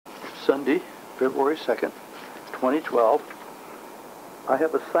Sunday, February 2nd, 2012. I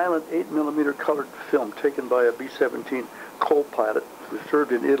have a silent 8mm colored film taken by a B-17 co-pilot who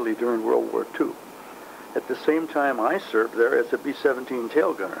served in Italy during World War II. At the same time, I served there as a B-17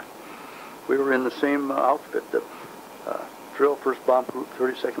 tail gunner. We were in the same outfit, the Drill 1st Bomb Group,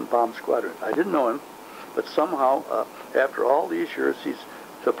 32nd Bomb Squadron. I didn't know him, but somehow, after all these years, he's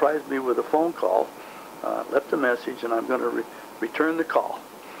surprised me with a phone call, left a message, and I'm going to return the call.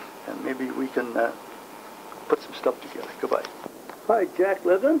 And maybe we can put some stuff together. Goodbye. Hi, Jack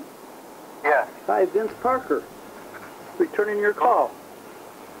Levin? Yes. Hi, Vince Parker. Returning your call.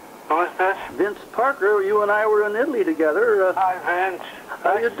 Who is this? Vince Parker. You and I were in Italy together. Hi, Vince.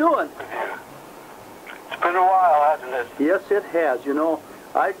 How you doing? It's been a while, hasn't it? Yes, it has. You know,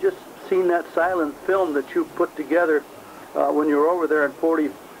 I just seen that silent film that you put together when you were over there in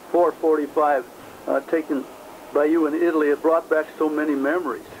 44, 45, taken by you in Italy. It brought back so many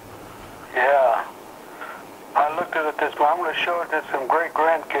memories. Yeah. I looked at it this morning. I'm going to show it to some great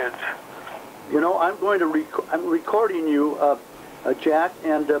grandkids. You know, I'm recording you, Jack,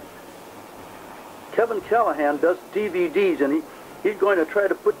 and Kevin Callahan does DVDs, and he's going to try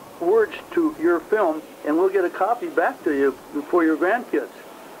to put words to your film, and we'll get a copy back to you for your grandkids.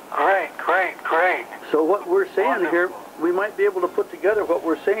 Great, great, great. So what we're saying Wonderful. here, we might be able to put together what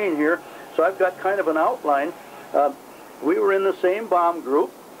we're saying here. So I've got kind of an outline. We were in the same bomb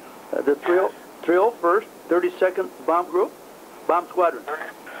group, the 301st, 32nd Bomb Group, Bomb Squadron.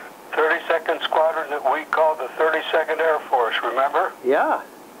 32nd Squadron that we called the 32nd Air Force, remember? Yeah.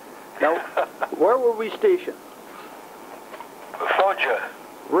 Now, where were we stationed? Foggia.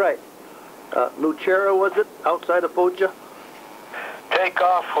 Right. Lucera, was it, outside of Foggia?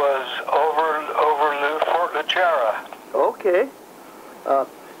 Takeoff was over Fort Lucera. Okay.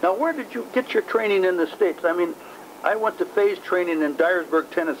 Now, where did you get your training in the States? I mean, I went to phase training in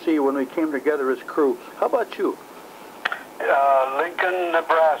Dyersburg, Tennessee when we came together as crew. How about you? Lincoln,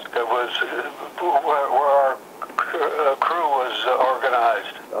 Nebraska was where our crew was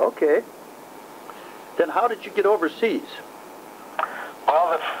organized. Okay. Then how did you get overseas?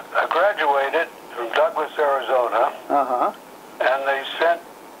 Well, I graduated from Douglas, Arizona, and they sent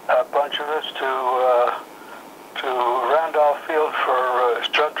a bunch of us to Randolph Field for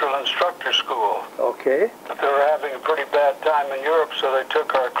structural instructor school. Okay. But they were having a pretty bad time in Europe, so they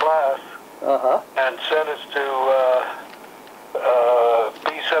took our class and sent us to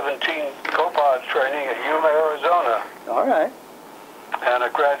B-17 co-pilot training at Yuma, Arizona. All right. And I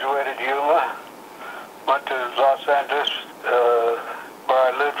graduated Yuma, went to Los Angeles, where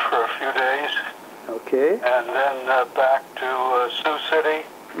I lived for a few days. Okay. And then back to Sioux City,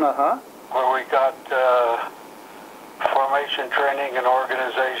 where we got formation training and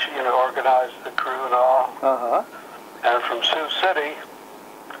organization, organized the crew and all. And from Sioux City,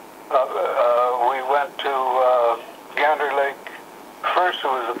 we went to Gander Lake. First it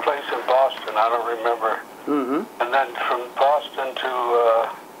was a place in Boston, I don't remember. And then from Boston to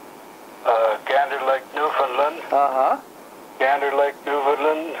Gander Lake, Newfoundland. Gander Lake,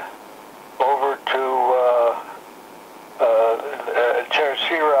 Newfoundland, over to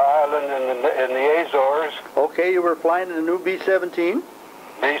Terceira Island in the Azores. Okay, you were flying in a new B-17?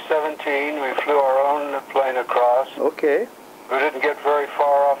 B-17, we flew our own plane across. Okay. We didn't get very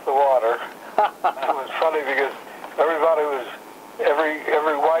far off the water. It was funny because everybody was,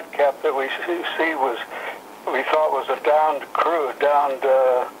 every white cap that we see was, we thought was a downed crew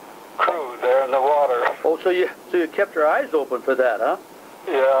there in the water. Oh, so you kept your eyes open for that, huh?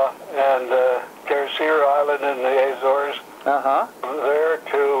 Yeah, and Terceira Island in the Azores. From there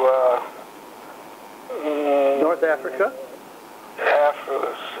to North Africa?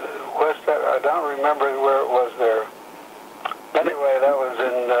 West. I don't remember where it was there. Anyway, that was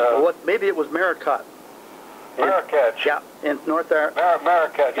in. What? Maybe it was Maracat. Marrakech. Yeah, in North Africa.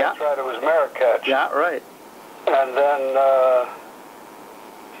 Marrakech. Yeah. That's right. It was Marrakech. Yeah, right. And then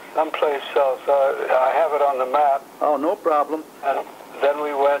someplace else. I have it on the map. Oh, no problem. And then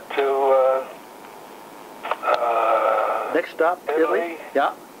we went to next stop, Italy.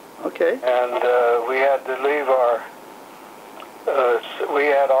 Yeah. Okay. And we had to leave our. We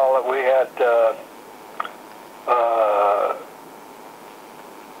had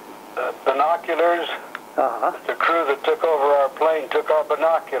binoculars. The crew that took over our plane took our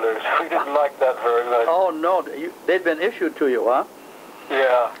binoculars. We didn't like that very much. Oh no, they'd been issued to you, huh?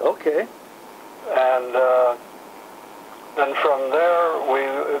 Yeah. Okay. And then from there,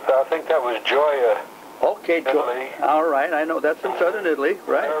 I think that was Gioia. Okay, Italy. All right, I know that's in southern Italy,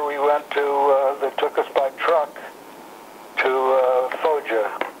 right? There we went to. They took us by truck to Foggia.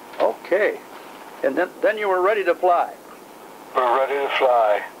 Okay, and then you were ready to fly. We're ready to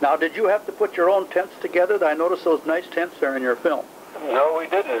fly. Now, did you have to put your own tents together? I noticed those nice tents there in your film. No, we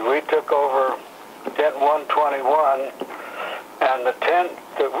didn't. We took over tent 121, and the tent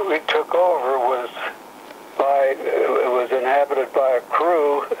that we took over was inhabited by a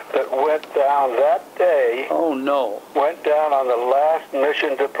crew that went down that day. Oh, no. Went down on the last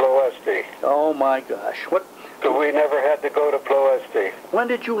mission to Ploesti. Oh, my gosh. What? So we never had to go to Ploesti. When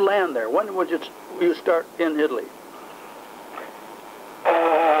did you land there? When would you start in Italy?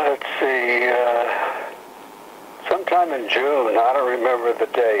 Let's see. Sometime in June. I don't remember the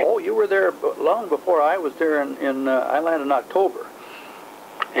date. Oh, you were there long before I was there. I landed in October.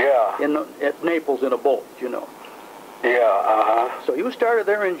 Yeah. At Naples in a boat, you know. Yeah. So you started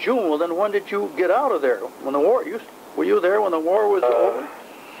there in June. Well, then when did you get out of there? When the war? Were you there when the war was over?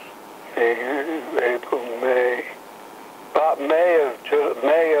 April, May. About May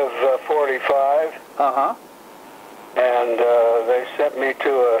of 45. And they sent me to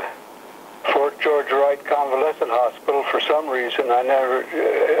a Fort George Wright Convalescent Hospital. For some reason, I never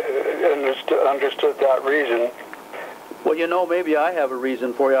understood that reason. Well, you know, maybe I have a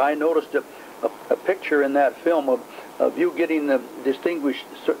reason for you. I noticed a picture in that film of you getting the Distinguished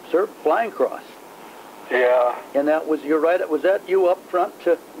Service Flying Cross. Yeah. And that was, you're right, was that you up front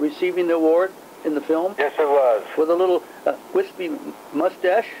receiving the award in the film? Yes, it was. With a little wispy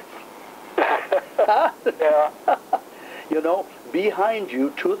mustache? Yeah. You know, behind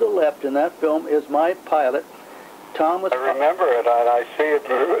you, to the left in that film, is my pilot, Thomas. I remember it, and I see it.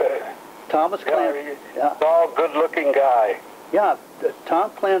 Thomas Clancy. Yeah. Tall, good-looking guy. Yeah,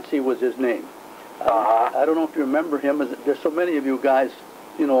 Tom Clancy was his name. I don't know if you remember him. There's so many of you guys,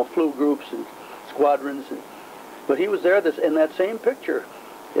 you know, flew groups and squadrons, but he was there in that same picture.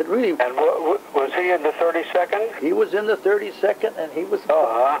 It really. And was he in the 32nd? He was in the 32nd, and he was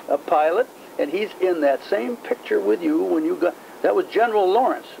a pilot, and he's in that same picture with you when you got. That was General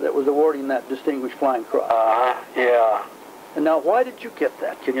Lawrence that was awarding that Distinguished Flying Cross. Yeah. And now, why did you get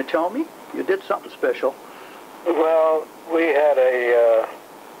that? Can you tell me? You did something special. Well, we had a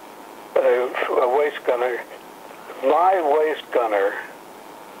waist gunner. My waist gunner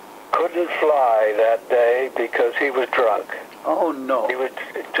couldn't fly that day because he was drunk. Oh no! He was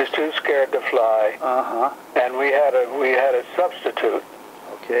just too scared to fly. And we had a substitute.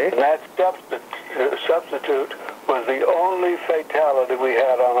 Okay. And that substitute was the only fatality we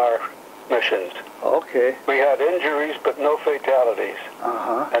had on our missions. Okay. We had injuries, but no fatalities.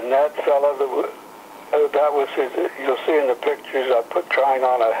 And that fella, that was his. You'll see in the pictures. I put trying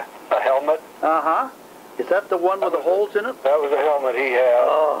on a helmet. Is that the one with the holes in it? That was the helmet he had.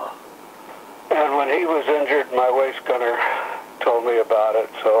 Oh. And when he was injured, my waist gunner told me about it,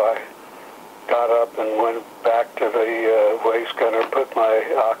 so I got up and went back to the waist gunner, put my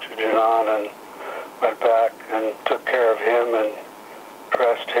oxygen on, and went back and took care of him and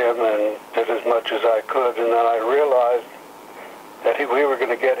dressed him and did as much as I could. And then I realized that we were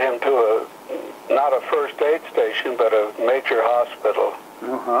going to get him to not a first aid station, but a major hospital,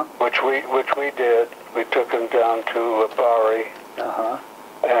 which we did. We took him down to Bari.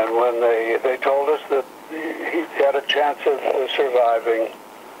 And when they told us that he had a chance of surviving,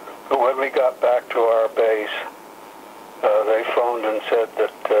 but when we got back to our base, they phoned and said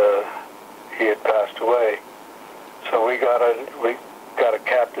that he had passed away. So we got a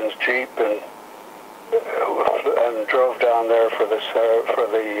captain's jeep and drove down there for the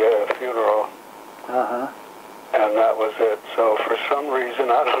funeral. And that was it. So for some reason,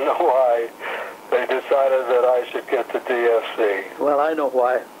 I don't know why, they decided that I should get the DFC. Well, I know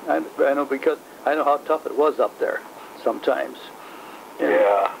why. I know because I know how tough it was up there sometimes. And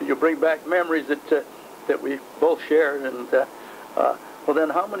yeah. You bring back memories that we both shared. And well, then,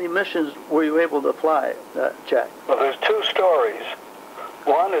 how many missions were you able to fly, Jack? Well, there's two stories.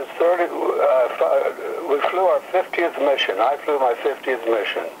 One is we flew our 50th mission. I flew my 50th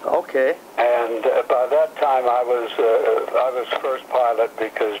mission. Okay. And by that time, I was first pilot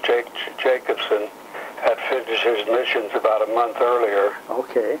because Jake Jacobson had finished his missions about a month earlier.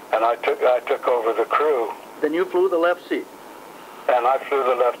 Okay. And I took over the crew. Then you flew the left seat. And I flew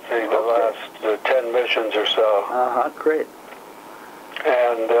the left seat the last 10 missions or so. Great.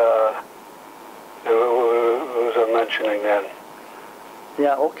 And who was I mentioning then?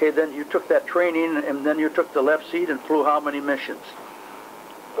 Yeah, okay, then you took that training, and then you took the left seat and flew how many missions?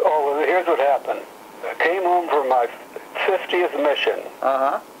 Oh, well, here's what happened. I came home from my 50th mission.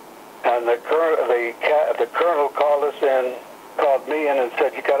 And the colonel called me in and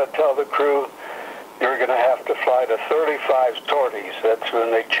said, you got to tell the crew you're going to have to fly to 35 sorties. That's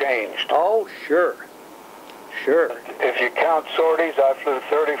when they changed. Oh, sure. Sure. If you count sorties, I flew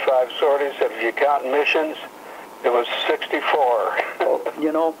 35 sorties. If you count missions, It was 64. Oh,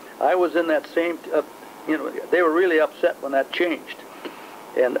 you know, I was in that same, you know, they were really upset when that changed.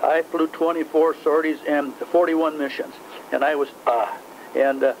 And I flew 24 sorties and 41 missions. And I was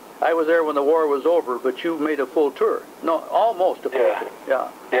there when the war was over, but you made a full tour. No, almost a full tour. Yeah.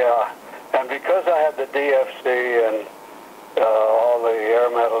 Yeah. And because I had the DFC and all the air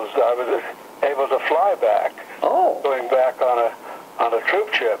medals, I was able to fly back. Oh. Going back on a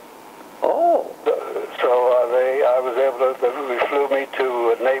troop ship. Oh. So I was able to, we flew me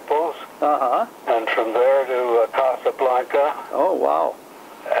to Naples. Uh-huh. And from there to Casablanca. Oh, wow.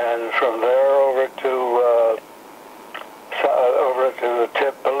 And from there over to the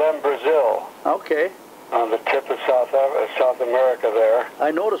tip, Belém, Brazil. Okay. On the tip of South America there.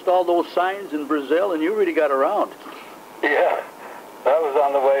 I noticed all those signs in Brazil, and you really got around. Yeah, that was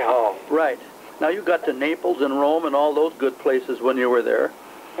on the way home. Right. Now you got to Naples and Rome and all those good places when you were there.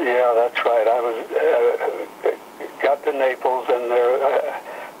 Yeah, that's right. I was got to Naples, and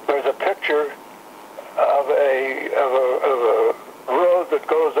there's a picture of a road that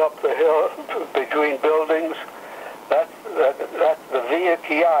goes up the hill between buildings. That's the Via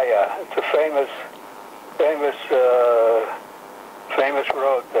Chiaia. It's a famous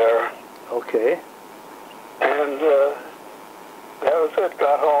road there. Okay. And that was it.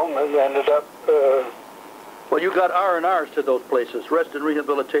 Got home and ended up. Well, you got R&Rs to those places, rest and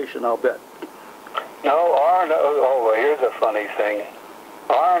rehabilitation, I'll bet. No, R&R. Oh, well, here's a funny thing.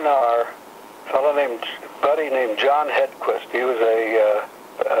 R&R, buddy named John Hedquist. He was a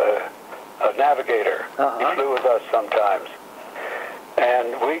navigator. Uh-huh. He flew with us sometimes.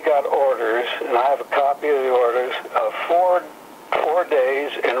 And we got orders, and I have a copy of the orders, of 4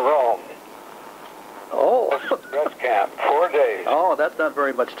 days in Rome. Oh. Rest camp, 4 days. Oh, that's not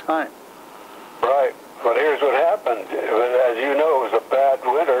very much time. Right. But here's what happened. As you know, it was a bad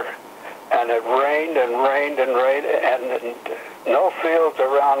winter, and it rained and rained and rained, and no fields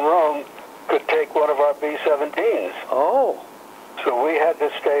around Rome could take one of our B-17s. Oh. So we had to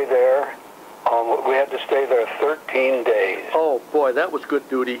stay there. We had to stay there 13 days. Oh, boy, that was good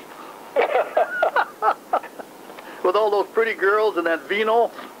duty. With all those pretty girls and that vino.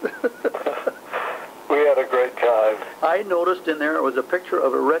 We had a great time. I noticed in there was a picture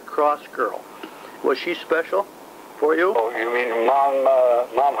of a Red Cross girl. Was she special for you? Oh, you mean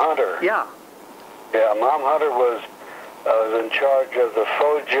Mom Hunter? Yeah. Yeah, Mom Hunter was in charge of the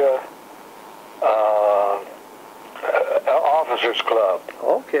Foggia Officers Club.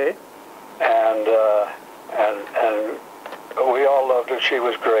 Okay. And we all loved her. She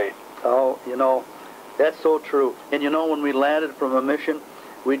was great. Oh, you know, that's so true. And you know, when we landed from a mission,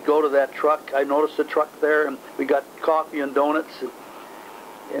 we'd go to that truck. I noticed the truck there, and we got coffee and donuts. And,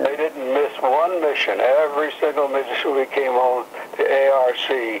 yeah. They didn't miss one mission. Every single mission we came home to ARC,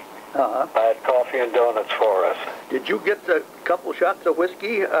 had coffee and donuts for us. Did you get a couple shots of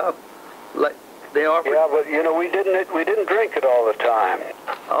whiskey, like they offered? Yeah, but you know, we didn't drink it all the time.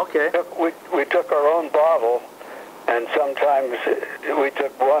 Okay. We took our own bottle, and sometimes we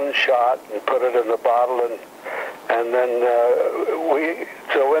took one shot and put it in the bottle, and then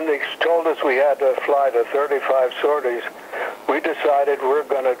so when they told us we had to fly to 35 sorties, we decided we're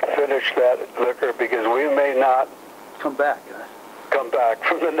going to finish that liquor because we may not come back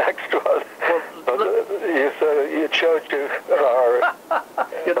from the next one. Well, it showed you our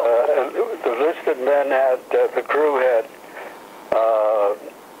you know. the listed men had the crew had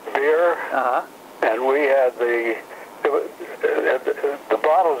beer, and we had the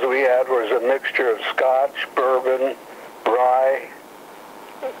bottles we had was a mixture of Scotch, bourbon, rye,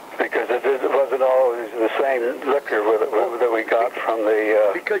 because it wasn't always the same liquor that we got from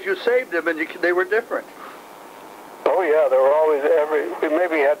the... Because you saved them and they were different. Oh, yeah, there were always we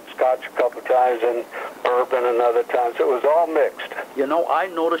maybe had Scotch a couple times and bourbon another time, so it was all mixed. You know, I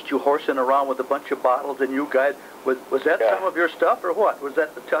noticed you horsing around with a bunch of bottles, and you guys, was that some of your stuff, or what? Was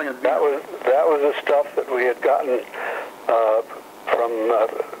that Italian vino? That was the stuff that we had gotten from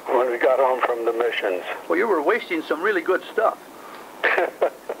when we got home from the missions. Well, you were wasting some really good stuff.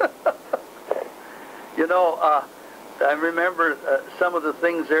 You know, I remember some of the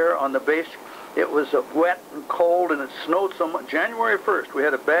things there on the base. It was wet and cold, and it snowed so much. January 1st, we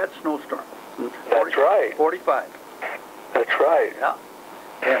had a bad snowstorm. That's right. 45. That's right. Yeah.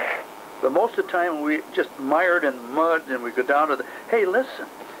 And but most of the time, we just mired in mud, and we go down to the... Hey, listen,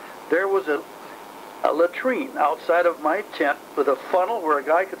 there was a latrine outside of my tent with a funnel where a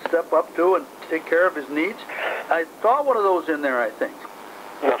guy could step up to and take care of his needs. I saw one of those in there, I think.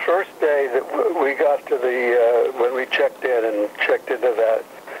 The first day that we got to the... when we checked in and checked into that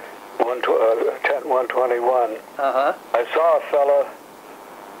tent 121, I saw a fella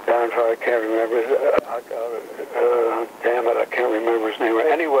I can't remember. Damn it, I can't remember his name.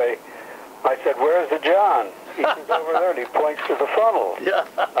 Anyway, I said, "Where's the John?" He says, "Over there." And he points to the funnel. Yeah.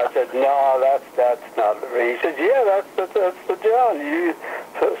 I said, "No, that's not." He said, "Yeah, that's the John."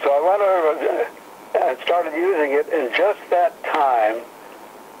 So I went over and started using it. In just that time,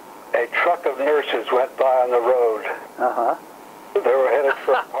 a truck of nurses went by on the road. Uh-huh. They were headed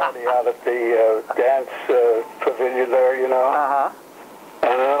for a party out at the dance pavilion there, you know. Uh-huh.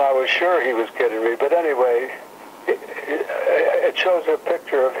 And then I was sure he was kidding me. But anyway, it shows a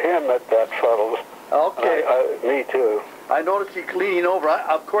picture of him at that funnel. Okay. Me too. I noticed he leaning over.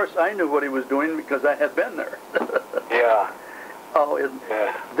 Of course, I knew what he was doing because I had been there. Yeah. Oh,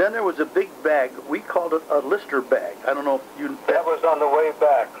 then there was a big bag. We called it a Lister bag. I don't know if you... That was on the way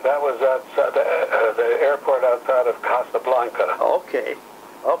back. That was outside the airport outside of Casablanca. Okay.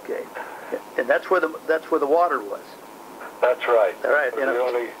 Okay. And that's where the water was. That's right. All right. It was the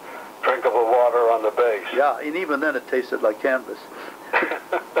only drinkable water on the base. Yeah, and even then it tasted like canvas.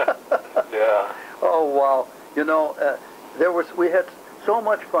 Yeah. Oh, wow. You know, we had so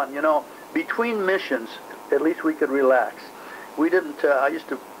much fun. You know, between missions, at least we could relax. We didn't, I used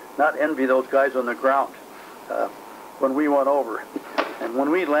to not envy those guys on the ground when we went over. And when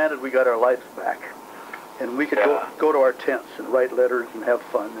we landed, we got our lives back. And we could go to our tents and write letters and have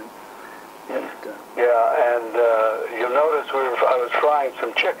fun. You'll notice I was frying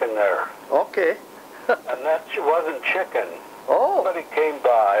some chicken there. Okay. And that wasn't chicken. Oh. Somebody came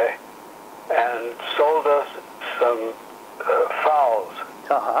by and sold us some fowls.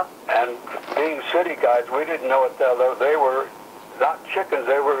 Uh-huh. And being city guys, we didn't know what the hell they were. Not chickens,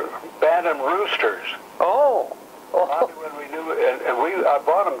 they were bantam roosters. Oh. Only when we knew, and I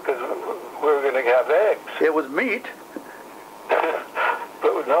bought them because we were going to have eggs. It was meat.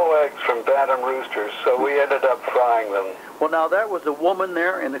 But with no eggs from bantam roosters, so we ended up frying them. Well, now there was a woman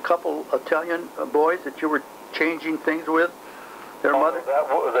there and a couple Italian boys that you were changing things with. Their mother. That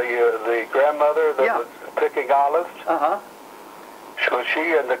was the grandmother that was picking olives. Uh-huh. So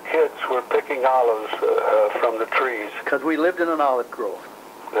she and the kids were picking olives from the trees. Because we lived in an olive grove.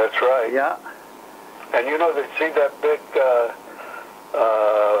 That's right. Yeah. And you know, they see that big,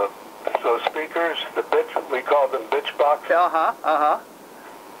 those speakers, we call them bitch boxes. Uh-huh, uh-huh.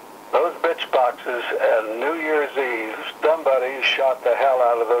 Those bitch boxes, and New Year's Eve, somebody shot the hell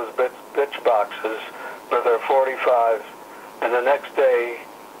out of those bitch boxes with their 45s. And the next day,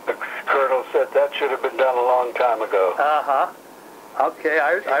 the colonel said that should have been done a long time ago. Uh-huh. Okay,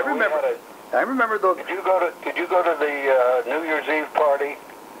 I remember. I remember those. Did you go to the New Year's Eve party?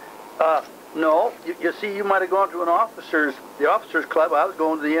 No. You see, you might have gone to the officers club. I was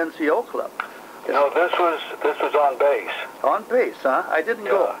going to the NCO club. No, this was on base. On base, huh? I didn't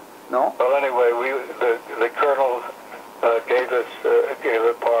go. No. Well, anyway, the colonel gave a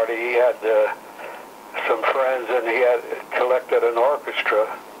party. He had some friends, and he had collected an orchestra.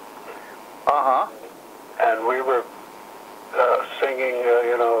 Uh-huh. And we were singing,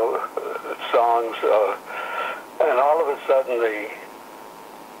 songs, and all of a sudden the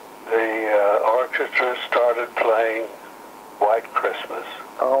orchestra started playing White Christmas.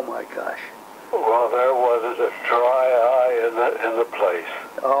 Oh my gosh. Well, there was a dry eye in the place.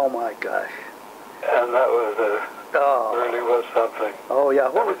 Oh my gosh. And that was really was something. Oh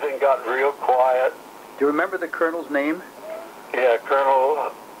yeah. Everything got real quiet. Do you remember the colonel's name? Yeah,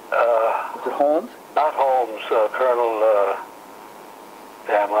 Colonel. Was it Holmes? Not Holmes. Colonel.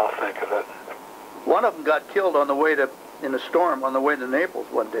 Damn, I'll think of it. One of them got killed in a storm on the way to Naples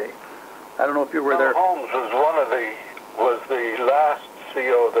one day. I don't know if you were there. Holmes was the last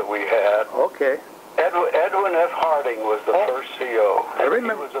CO that we had. Okay. Edwin F. Harding was the first CO. I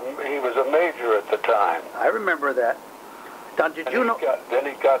remember. He was a major at the time. I remember that. Now, did you know? Then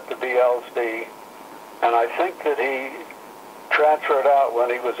he got to be LC, and I think that he transferred out when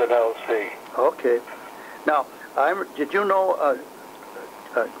he was an LC. Okay. Now, did you know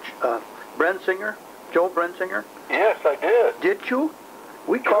Brensinger, Joe Brensinger? Yes, I did. Did you?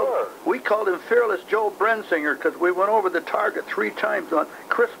 We called him Fearless Joe Brensinger because we went over the target 3 times on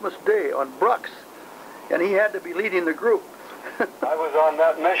Christmas Day on Brooks, and he had to be leading the group. I was on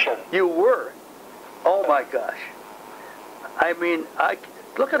that mission. You were? Oh my gosh. I mean,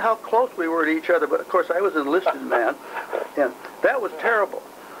 look at how close we were to each other, but of course I was an enlisted man, and that was terrible.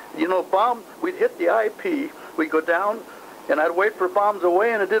 You know, we'd hit the IP, we'd go down, and I'd wait for bombs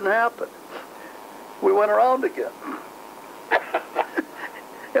away, and it didn't happen. We went around again.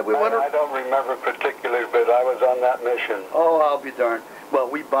 And I don't remember particularly, but I was on that mission. Oh, I'll be darned. Well,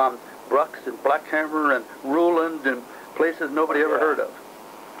 we bombed Brooks and Blackhammer and Ruland and places nobody ever heard of.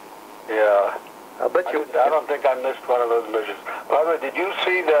 Yeah. I bet you. I don't think I missed one of those missions. By the way, did you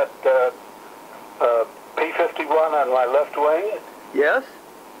see that P-51 on my left wing? Yes.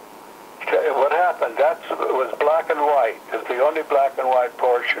 What happened? It was black and white. It's the only black and white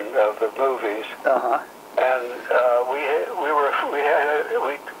portion of the movies. Uh-huh. And we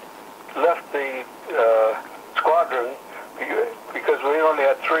left the squadron because we only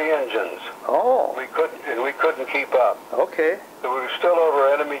had 3 engines. Oh. We couldn't keep up. Okay. So we were still over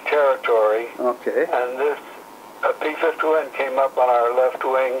enemy territory. Okay. And this P-51 came up on our left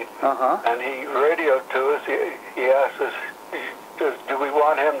wing. Uh-huh. And he radioed to us. He asked us, do we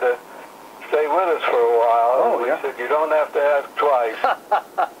want him to stay with us for a while? Oh, and we yeah. said, you don't have to ask twice.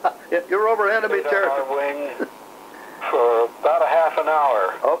 You're over enemy territory. On our wing for about a half an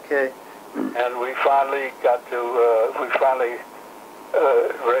hour. Okay. And we finally got to,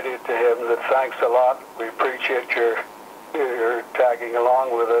 radioed to him that thanks a lot. We appreciate your tagging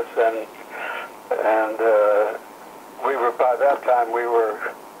along with us. And by that time, we were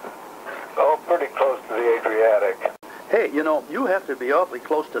pretty close to the Adriatic. Hey, you know, you have to be awfully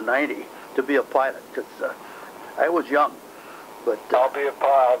close to 90 to be a pilot, because I was young. But I'll be a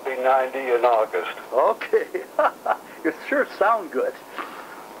pilot. I'll be 90 in August. Okay. You sure sound good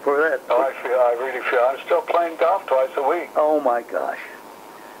for that. Oh, I really feel. I'm still playing golf twice a week. Oh my gosh.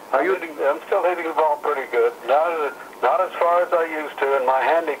 I'm still hitting the ball pretty good. Not as far as I used to, and my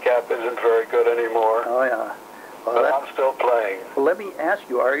handicap isn't very good anymore. Oh yeah. Well, but I'm still playing. Well, let me ask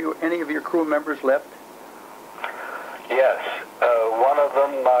you: are any of your crew members left? Yes. One of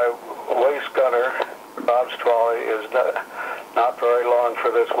them, my waist gunner, Bob Strawley, is not very long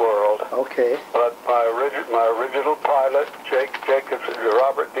for this world. Okay. But my original pilot, Jake Jacobson,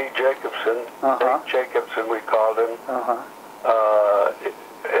 Robert D. Jacobson, Jake Jacobson, we called him,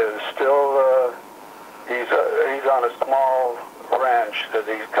 is still. He's on a small ranch that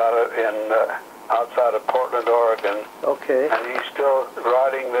he's got in outside of Portland, Oregon. Okay. And he's still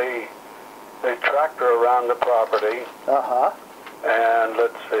riding the tractor around the property. Uh-huh. And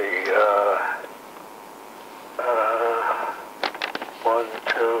let's see, 1,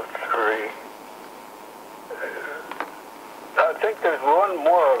 2, 3. I think there's one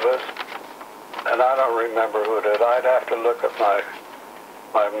more of us, and I don't remember who did. I'd have to look at my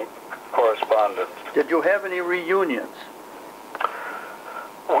correspondence. Did you have any reunions?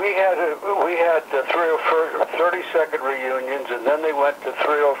 We had the 32nd reunions, and then they went to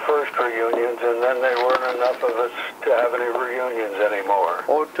 301st reunions, and then there weren't enough of us to have any reunions anymore.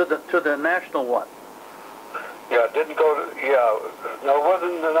 Oh, to the national one. Yeah, didn't go to. Yeah, no, it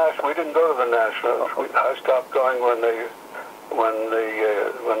wasn't the national. We didn't go to the national. I stopped going when they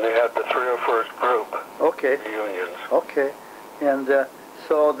had the 301st group. Okay. Reunions. Okay, and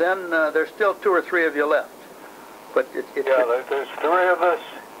so then there's still 2 or 3 of you left. But there's 3 of us,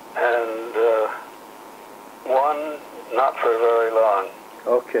 and one not for very long.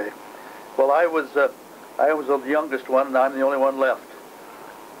 Okay. Well, I was the youngest one, and I'm the only one left.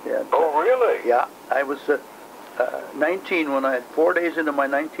 Yeah. Oh, really? Yeah. I was 19 when 4 days into my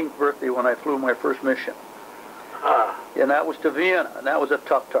 19th birthday when I flew my first mission. Huh. And that was to Vienna, and that was a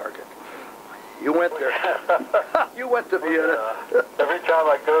tough target. You went there. You went to Vienna. Every time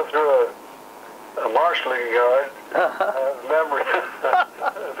I go through a marshalling yard, I have memory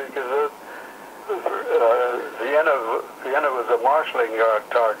because Vienna was a marshalling yard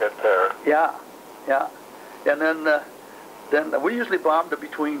target there. Yeah, yeah, and then we usually bombed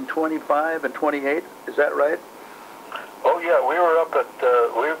between 25 and 28. Is that right? Oh yeah, we were up at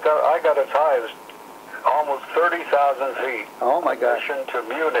I got as high as almost 30,000 feet. Oh my gosh! Mission to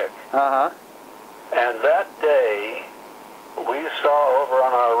Munich. And that day, we saw over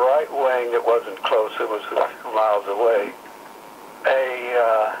on our right wing, it wasn't close, it was a few miles away,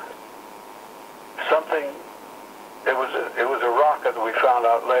 something, it was a rocket that we found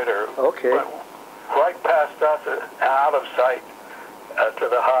out later. Okay. Went right past us, out of sight to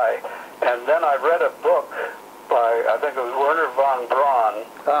the high. And then I read a book by, I think it was Werner von Braun.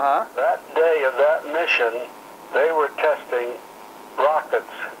 That day of that mission, they were testing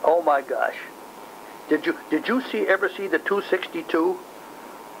rockets. Oh my gosh. Did you ever see the 262?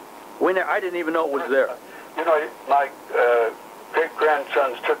 I didn't even know it was there. You know, my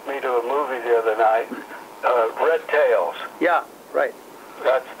great-grandsons took me to a movie the other night, Red Tails. Yeah, right.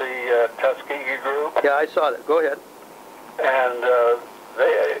 That's the Tuskegee group. Yeah, I saw that. Go ahead. And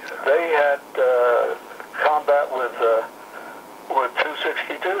they had combat with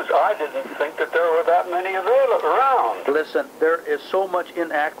 262s. I didn't think that there were that many around. Listen, there is so much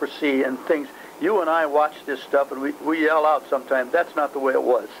inaccuracy and things. You and I watch this stuff, and we yell out sometimes. That's not the way it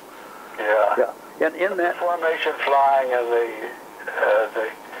was. Yeah. Yeah. And in that formation flying and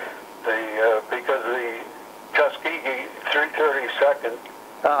because the Tuskegee 332nd,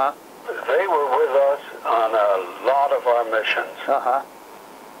 Uh-huh. they were with us on a lot of our missions. Uh-huh.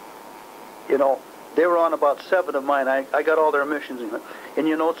 You know, they were on about 7 of mine. I got all their missions. And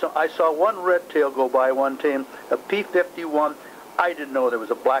you know, so I saw one red tail go by one time, a P-51. I didn't know there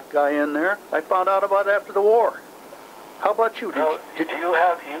was a black guy in there. I found out about it after the war. How about you? You say you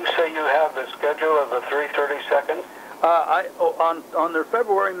have the schedule of the 332nd? On their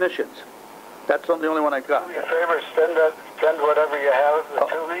February missions. That's the only one I got. Do me a favor, send whatever you have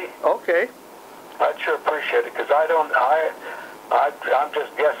to me. Okay. I'd sure appreciate it, because I'm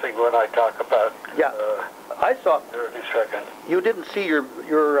just guessing when I talk about I saw 32nd. You didn't see you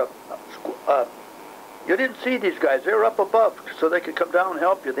didn't see these guys. They were up above so they could come down and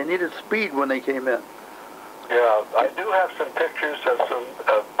help you. They needed speed when they came in. Yeah, I do have some pictures of some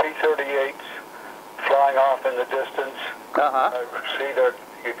P-38s flying off in the distance.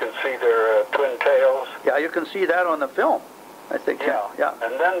 You can see their twin tails. Yeah, you can see that on the film, I think. Yeah. Yeah.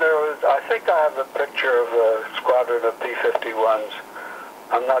 And then I think I have the picture of a squadron of P-51s.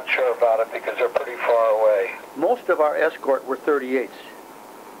 I'm not sure about it because they're pretty far away. Most of our escort were 38s.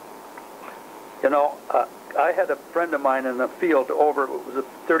 You know, I had a friend of mine in the field it was a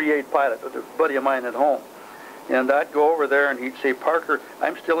 38 pilot, a buddy of mine at home. And I'd go over there and he'd say, "Parker,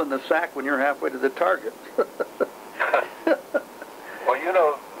 I'm still in the sack when you're halfway to the target." Well, you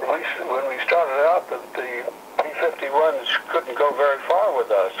know, when we started out, the P-51s couldn't go very far with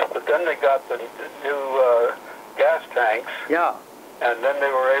us. But then they got the new gas tanks. Yeah. And then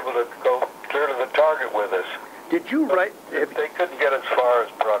they were able to go clear to the target with us. Did you write... They couldn't get as far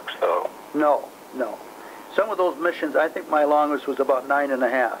as Brooks, though. No. Some of those missions, I think my longest was about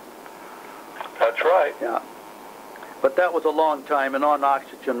 9.5. That's right. Yeah. But that was a long time and on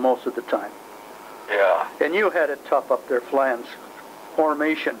oxygen most of the time. Yeah. And you had it tough up there flying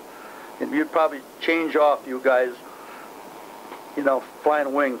formation. And you'd probably change off, you guys, you know,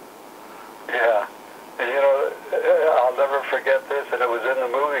 flying wing. Yeah. And, you know, I'll never forget this, and it was in the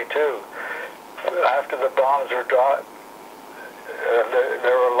movie, too. After the bombs were dropped,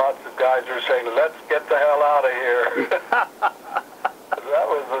 there were lots of guys who were saying, "Let's get the hell out of here." That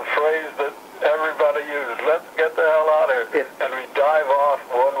was the phrase that everybody used. Let's get the hell out of here. And we dive off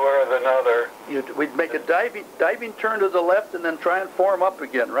one way or another. We'd make a diving turn to the left and then try and form up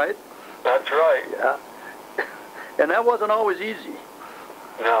again, right? That's right. Yeah. And that wasn't always easy.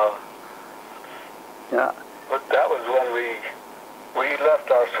 No. Yeah. But that was when we left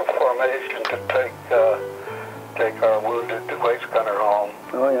our formation to take our wounded waste gunner home.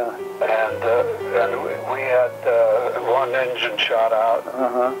 Oh yeah. And we had one engine shot out.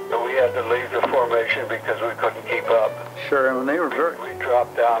 So we had to leave the formation because we couldn't keep up. Sure, and they were We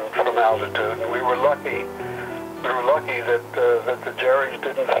dropped down from altitude, and we were lucky. We were lucky that the Jerrys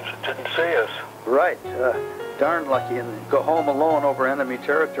didn't see us. Right. Darn lucky, and go home alone over enemy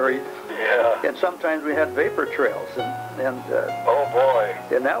territory. Yeah. And sometimes we had vapor trails, and oh boy.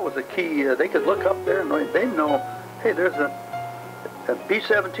 And that was the key. They could look up there and they know, hey, there's a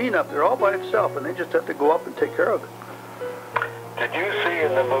B-17 up there all by itself, and they just have to go up and take care of it. Did you see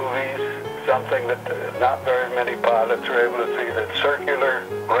in the movies something that not very many pilots are able to see, that circular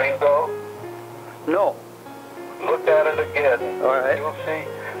rainbow? No. Look at it again. All right. You'll see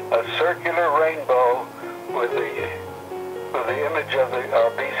a circular rainbow with the image of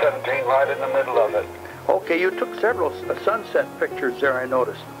our B-17 right in the middle of it. Okay, you took several sunset pictures there, I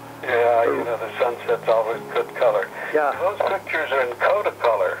noticed. Yeah, you know, the sunset's always good color. Yeah. Those pictures are in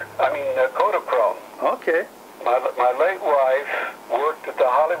Kodachrome. Okay. My late wife worked at the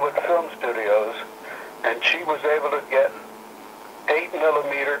Hollywood Film Studios, and she was able to get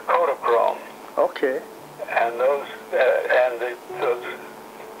 8mm Kodachrome. Okay. And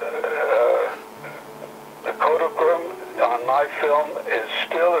the Kodachrome on my film is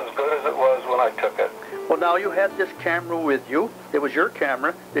still as good as it was when I took it. Well, now you had this camera with you. It was your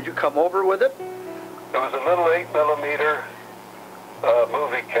camera. Did you come over with it? It was a little 8mm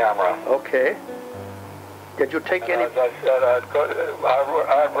movie camera. Okay. Did you take any... As I said, I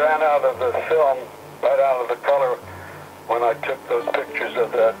ran out of the film, right out of the color, when I took those pictures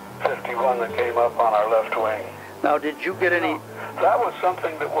of that 51 that came up on our left wing. Now, did you get any... That was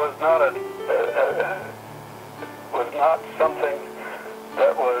something that was not something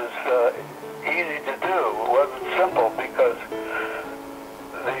that was easy to do. It wasn't simple because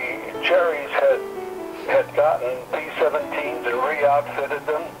the Jerrys had gotten B-17s and re-outfitted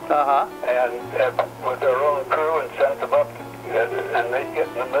them, and with their own crew, and sent them up, and they'd get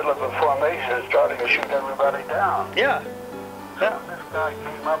in the middle of a formation and started to shoot everybody down. Yeah. So when this guy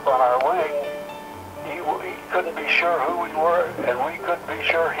came up on our wing, he couldn't be sure who we were, and we couldn't be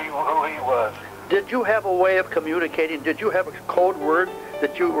sure who he was. Did you have a way of communicating? Did you have a code word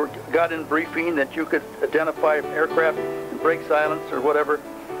that you got in briefing that you could identify aircraft and break silence or whatever?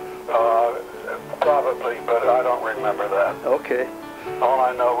 Probably, but I don't remember that. Okay. All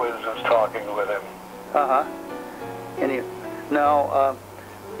I know is just talking with him. Uh-huh. Now,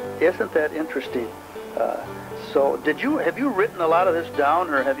 isn't that interesting? So, have you written a lot of this down,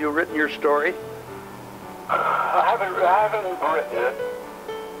 or have you written your story? I haven't written it.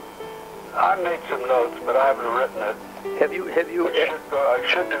 I made some notes, but I haven't written it. Have you? I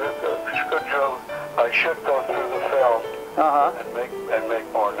should go through the film. And make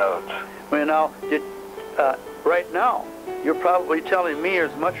more notes. Well, now, right now, you're probably telling me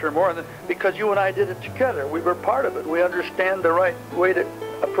as much or more because you and I did it together. We were part of it. We understand the right way to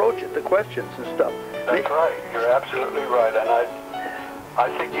approach it, the questions and stuff. That's right. You're absolutely right. And I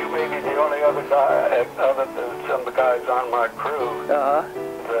think you may be the only other guy, other than some of the guys on my crew, that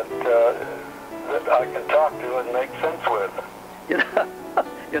I can talk to and make sense with.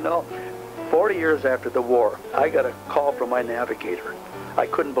 You know, 40 years after the war, I got a call from my navigator. I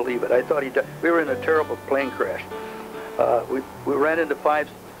couldn't believe it. I thought he died. We were in a terrible plane crash. We ran into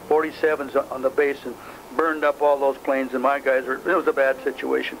 547s on the base and burned up all those planes, and my guys it was a bad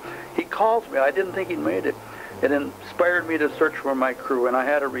situation. He calls me. I didn't think he'd made it. It inspired me to search for my crew, and I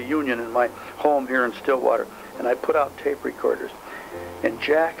had a reunion in my home here in Stillwater, and I put out tape recorders. And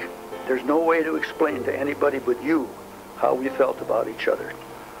Jack, there's no way to explain to anybody but you how we felt about each other.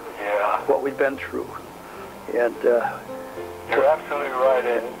 Yeah. What we've been through. And you're absolutely right.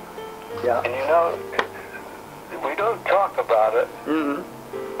 And yeah. And you know, we don't talk about it,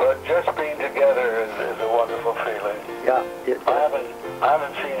 but just being together is a wonderful feeling. Yeah. I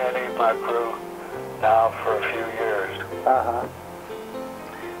haven't seen any of my crew now for a few years.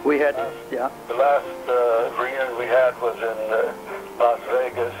 We had the last reunion we had was in Las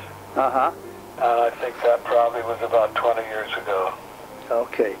Vegas. And I think that probably was about 20 years ago.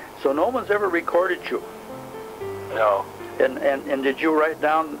 Okay. So no one's ever recorded you? No. And did you write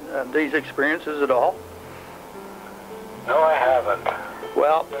down these experiences at all? No, I haven't.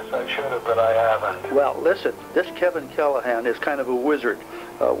 Well, yes, I should have, but I haven't. Well, listen, this Kevin Callahan is kind of a wizard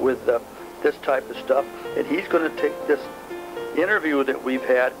with this type of stuff, and he's going to take this interview that we've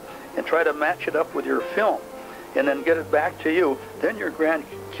had and try to match it up with your film, and then get it back to you. Then your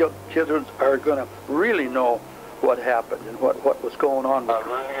grandchildren are going to really know what happened and what was going on. I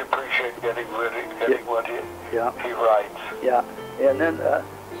really appreciate getting what he writes. Yeah, and then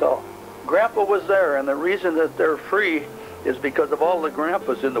so Grandpa was there, and the reason that they're free is because of all the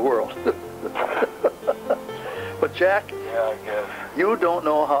grandpas in the world. But Jack, yeah, I guess you don't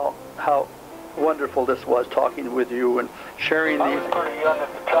know how wonderful this was talking with you and sharing these. I was pretty young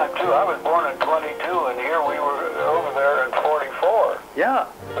at the time too. I was born in 22, and here we were over there in 44. Yeah.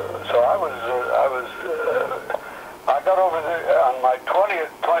 So I got over there on my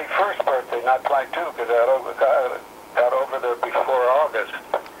 21st birthday, not 22, because I got over there before August,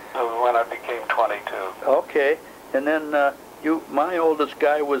 when I became 22. Okay, and then my oldest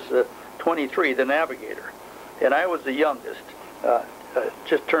guy was 23, the navigator, and I was the youngest.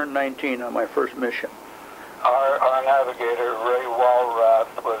 Just turned 19 on my first mission. Our navigator, Ray Walrath,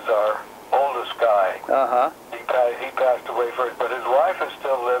 was our oldest guy. He passed away first, but his wife is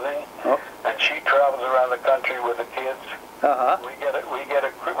still living, and she travels around the country with the kids. We get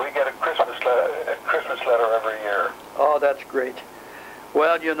a Christmas letter every year. Oh, that's great.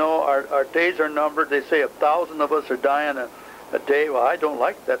 Well, you know, our days are numbered. They say 1,000 of us are dying a day. Well, I don't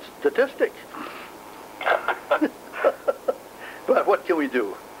like that statistic. But what can we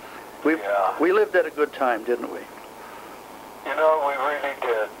do? We lived at a good time, didn't we? You know, we really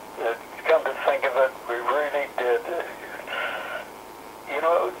did. Come to think of it, we really did. You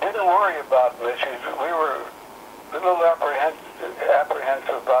know, didn't worry about missions. We were a little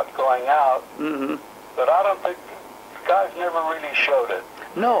apprehensive about going out, but I don't think guys never really showed it.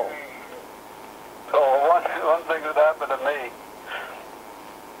 No. One thing that happened to me,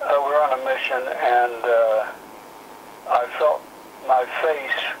 we're on a mission, and I felt my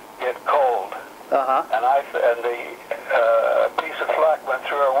face get cold, and the piece of flak went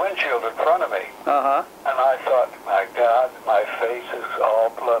through our windshield in front of me, and I thought, my God, my face is all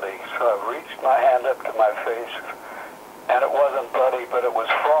bloody. So I reached my hand up to my face, and it wasn't bloody, but it was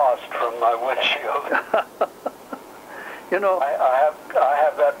frost from my windshield. You know, I have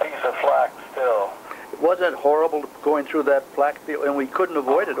that piece of flak still. Wasn't it horrible going through that flak field, and we couldn't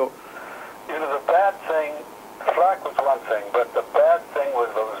avoid it? You know, the bad thing. Flak was one thing, but the bad thing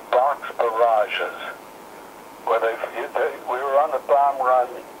was those box barrages, where we were on the bomb run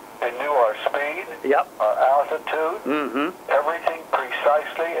They knew our speed, yep, our altitude, everything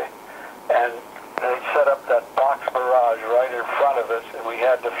precisely, and they set up that box barrage right in front of us, and we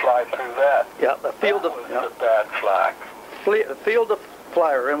had to fly through that. Yeah, the field that of... was Yeah. a bad flag. The field of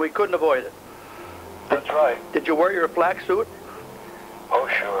fire, and we couldn't avoid it. That's right. Did you wear your flak suit? Oh,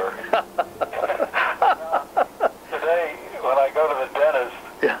 sure. Today, when I go to the dentist,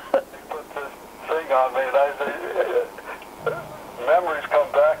 Yeah. they put this thing on me, and I say, memories come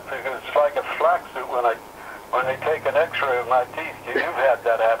back because it's like a flak suit when they take an X-ray of my teeth. You've had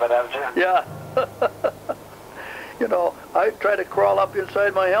that happen, haven't you? Yeah. You know, I try to crawl up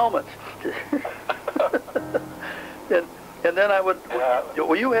inside my helmet. and then I would... Yeah.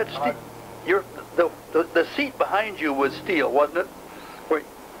 Well, you had steel... The seat behind you was steel, wasn't it?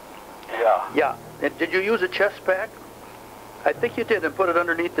 Yeah. Yeah. And did you use a chest pack? I think you did, and put it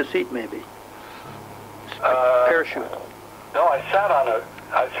underneath the seat, maybe. Parachute. No, I sat on the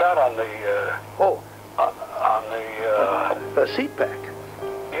a seat pack.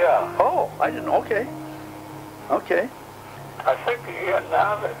 Yeah. Oh, I didn't. Okay. Okay. I think, yeah,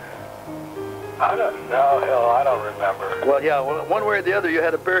 now that, I don't know, hell, I don't remember. Well, yeah, one way or the other, you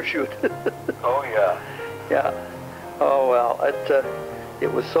had a parachute. Oh, yeah. Yeah. Oh, well,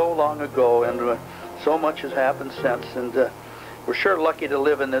 it was so long ago, and so much has happened since, and we're sure lucky to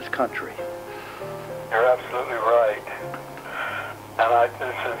live in this country. You're absolutely right. And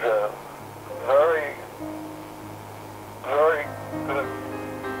this is a very, very good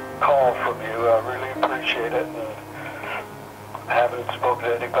call from you. I really appreciate it, and haven't spoken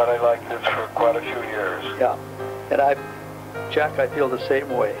to anybody like this for quite a few years. Yeah. And Jack, I feel the same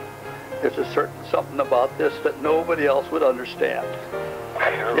way. There's a certain something about this that nobody else would understand.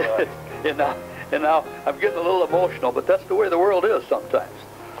 You're right. and now I'm getting a little emotional, but that's the way the world is sometimes.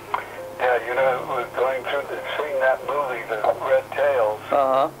 Yeah, you know, going through seeing that movie, The Red Tails,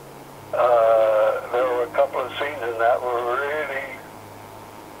 there were a couple of scenes in that were really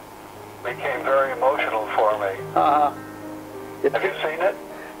became very emotional for me. Have you seen it?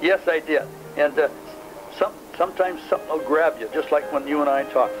 Yes, I did. And sometimes something will grab you, just like when you and I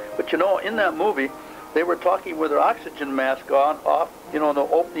talk. But you know, in that movie, they were talking with their oxygen mask off, you know, in the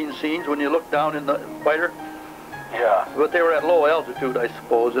opening scenes when you look down in the fighter. Yeah. But they were at low altitude, I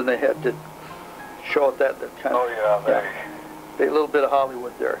suppose, and they had to show it that kind of... Oh, yeah. They a little bit of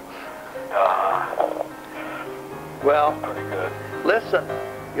Hollywood there. Well, pretty good. Listen,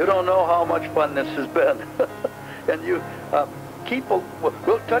 you don't know how much fun this has been. And you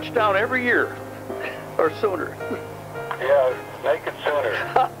we'll touch down every year or sooner. Yeah, make it sooner.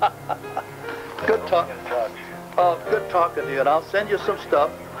 Good talk. Good talking to you, and I'll send you some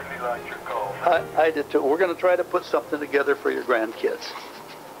stuff. I really liked your call. I did too. We're going to try to put something together for your grandkids.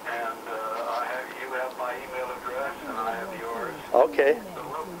 And you have my email address, and I have yours. Okay.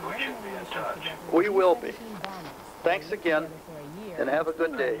 So we should be in touch. We will be. Thanks again, and have a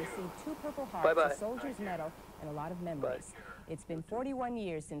good day. Bye-bye. Soldier's Medal and a lot of memories. It's been 41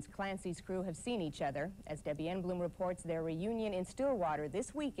 years since Clancy's crew have seen each other. As Debbie Enblum reports, their reunion in Stillwater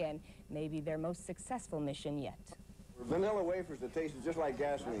this weekend may be their most successful mission yet. Vanilla wafers that tasted just like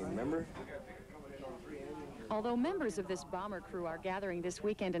gasoline, remember? Although members of this bomber crew are gathering this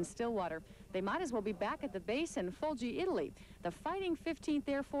weekend in Stillwater, they might as well be back at the base in Foggia, Italy. The fighting 15th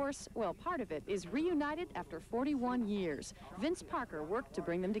Air Force, well, part of it, is reunited after 41 years. Vince Parker worked to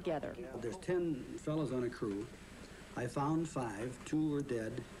bring them together. There's 10 fellows on a crew. I found 5. 2 were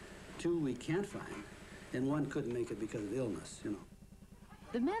dead. 2 we can't find. And 1 couldn't make it because of illness, you know.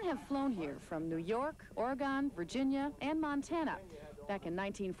 The men have flown here from New York, Oregon, Virginia, and Montana. Back in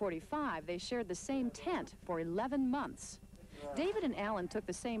 1945, they shared the same tent for 11 months. David and Alan took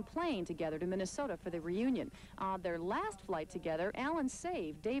the same plane together to Minnesota for the reunion. On their last flight together, Alan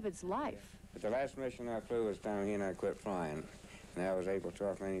saved David's life. But the last mission I flew was down here and I quit flying. And that was April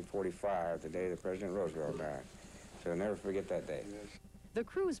 12, 1945, the day that President Roosevelt died. So I'll never forget that day. The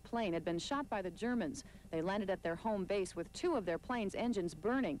crew's plane had been shot by the Germans. They landed at their home base with 2 of their plane's engines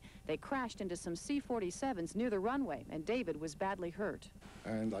burning. They crashed into some C-47s near the runway, and David was badly hurt.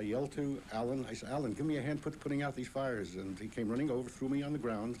 And I yelled to Alan, I said, Alan, give me a hand putting out these fires. And he came running over, threw me on the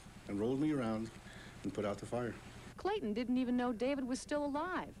ground, and rolled me around and put out the fire. Clayton didn't even know David was still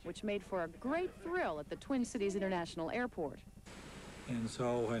alive, which made for a great thrill at the Twin Cities International Airport. And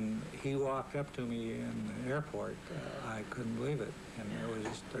so when he walked up to me in the airport, I couldn't believe it. And it was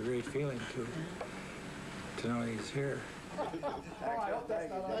just a great feeling to know he's here.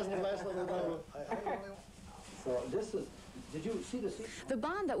 So this is, did you see the... The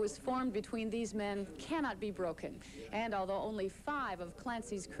bond that was formed between these men cannot be broken. And although only 5 of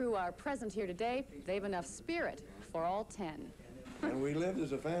Clancy's crew are present here today, they've enough spirit for all 10. And we lived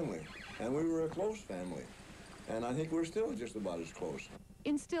as a family, and we were a close family. And I think we're still just about as close.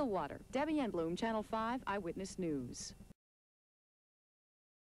 In Stillwater, Debbie Enbloom, Channel 5 Eyewitness News.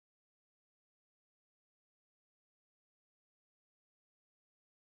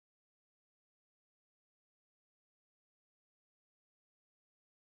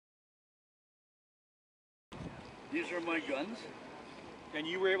 These are my guns. And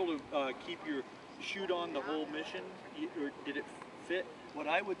you were able to keep your chute on the whole mission, or did it fit? What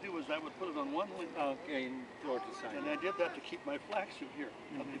I would do is I would put it on one link. Okay, and throw it to the side. And I did that to keep my flak suit here.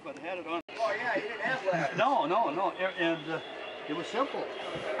 If I'd had it on. Oh, yeah, you didn't have ladders. No. And it was simple.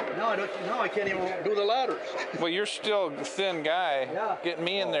 No, I can't even do the ladders. Well, you're still a thin guy. Yeah. Getting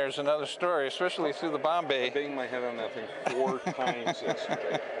me in there is another story, especially through the Bombay. I banged my head on that thing 4 times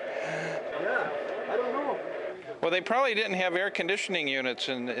yesterday. Yeah, I don't know. Well, they probably didn't have air conditioning units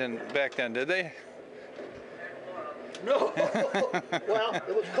in back then, did they? No. Well,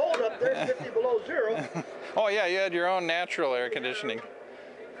 it was cold up there, 50 below zero. Oh, yeah, you had your own natural air conditioning.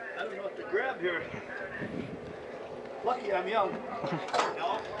 I don't know what to grab here. Lucky I'm young.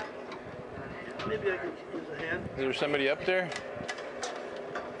 No. Maybe I can use a hand. Is there somebody up there?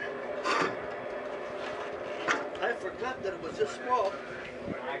 I forgot that it was this small.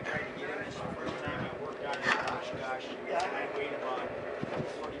 I tried to get in this the first time I worked on it. Gosh, I weighed about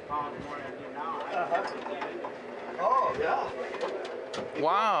 40 pounds more than I do now. Oh, yeah.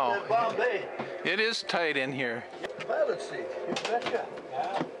 Wow. At Bombay. It is tight in here. Pilot seat, you betcha.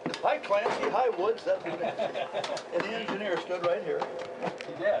 Yeah. Hi, Clancy. Hi, Woods. That's me. And the engineer stood right here.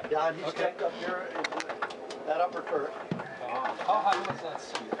 He did? Yeah, and he stepped up here in that upper turret. How high was that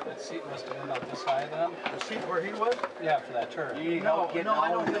seat? That seat must have been about this high then? The seat where he was? Yeah, for that turret. You need help getting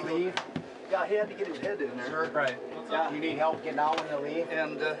out when you leave? Yeah, he had to get his head in there. Sure. Right. Yeah. You need help getting out when you leave?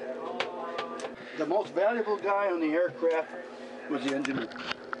 And the most valuable guy on the aircraft was the engineer.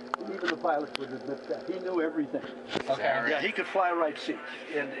 Even the pilot would admit that. He knew everything. Okay. Yeah, he could fly right seats.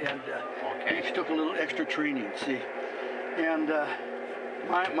 And he took a little extra training, see. And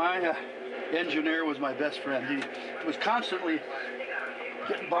my engineer was my best friend. He was constantly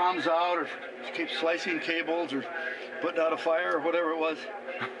getting bombs out or keep slicing cables or putting out a fire or whatever it was.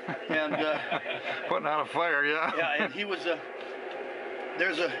 And Putting out a fire, yeah. yeah, and he was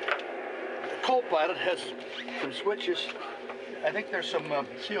there's a co-pilot has some switches. I think there's some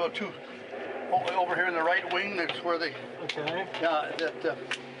CO2 over here in the right wing. That's where they. Okay. Yeah, that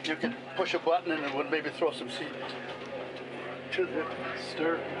you could push a button and it would maybe throw some CO2 to the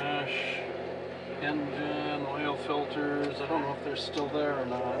Start mesh, engine, oil filters. I don't know if they're still there or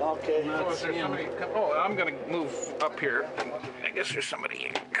not. Okay. I'm going to move up here. I guess there's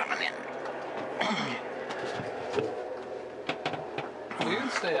somebody coming in. You can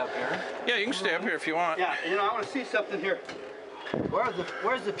stay up here. Yeah, you can stay up here if you want. Yeah, I want to see something here.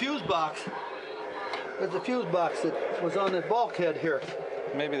 Where's the fuse box? There's the fuse box that was on the bulkhead here.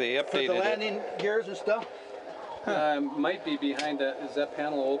 Maybe they updated the landing gears and stuff. Might be behind that. Is that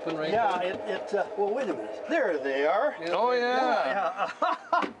panel open right now? now? Yeah, well, wait a minute. There they are. Oh, yeah.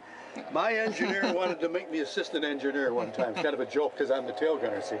 My engineer wanted to make me assistant engineer one time. It's kind of a joke because I'm the tail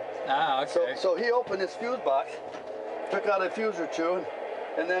gunner, see. Ah, okay. So he opened his fuse box, took out a fuse or two,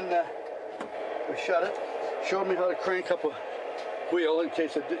 and then we shut it, showed me how to crank up a wheel in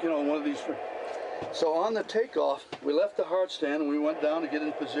case it, one of these. So on the takeoff, we left the hard stand and we went down to get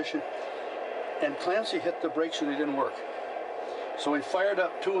in position, and Clancy hit the brakes and they didn't work. So we fired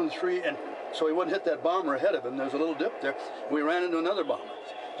up 2 and 3, and so he wouldn't hit that bomber ahead of him. There's a little dip there. We ran into another bomber.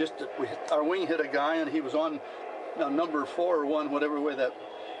 Our wing hit a guy, and he was on number 4 or 1, whatever way that,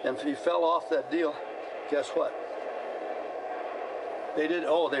 and he fell off that deal. Guess what? They did.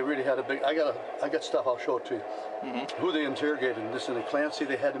 Oh, they really had a big. I got stuff. I'll show it to you. Mm-hmm. Who they interrogated and this and the Clancy.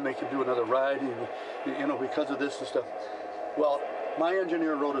 They had to make him do another ride, because of this and stuff. Well, my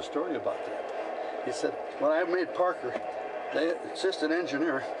engineer wrote a story about that. He said when I made Parker, the assistant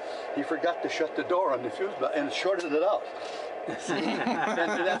engineer, he forgot to shut the door on the fuse box and shorted it out.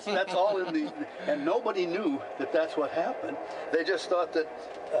 And that's all in the. And nobody knew that that's what happened. They just thought that.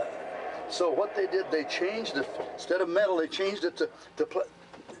 So what they did, they changed it, instead of metal, they changed it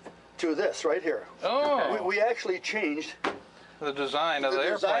to this right here. Oh. We actually changed the design of the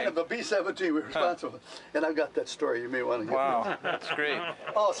airplane. The design of the B-17 we were responsible. And I've got that story you may want to hear. Wow, that's great.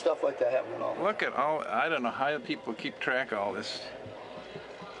 Oh, stuff like that happening all. Look at I don't know how people keep track of all this.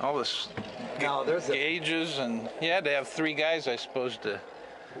 All this gauges, and you had to have 3 guys, I suppose, to.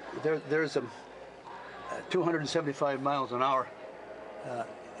 There's 275 miles an hour.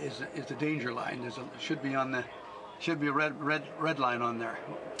 Is the danger line. It should be on the Should be a red line on there.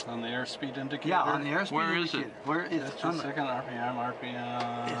 On the airspeed indicator? Yeah, on the airspeed Where indicator. Is it? Where is That's it? just a second,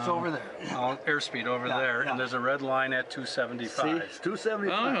 RPM. It's over there. Oh, airspeed over there, yeah. and there's a red line at 275. See, it's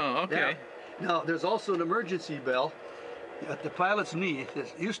 275. Oh, okay. Yeah. Now, there's also an emergency bell at the pilot's knee.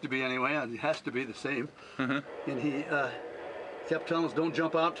 It used to be anyway, and it has to be the same. And he kept telling us, don't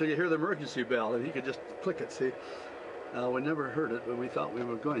jump out till you hear the emergency bell, and he could just click it, see. We never heard it, but we thought we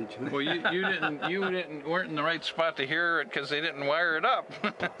were going to. Well, weren't in the right spot to hear it because they didn't wire it up.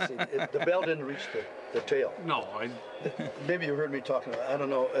 See, the bell didn't reach the tail. No, Maybe you heard me talking about it. I don't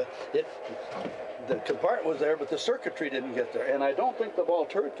know. The compartment was there, but the circuitry didn't get there, and I don't think the ball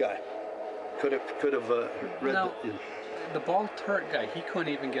turret guy could have read it. The ball turret guy, he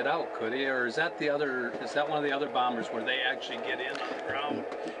couldn't even get out, could he? Or is that one of the other bombers where they actually get in on the ground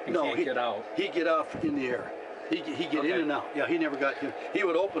and can't get out? He'd get off in the air. He'd get in and out. Yeah, he never got to. He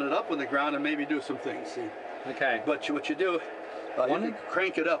would open it up on the ground and maybe do some things, see. Okay. But what you do, you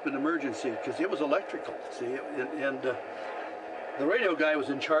crank it up in emergency, because it was electrical, see. And the radio guy was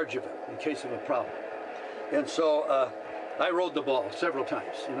in charge of it in case of a problem. And so I rode the ball several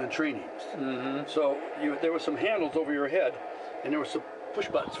times in trainings. So there were some handles over your head, and there were some push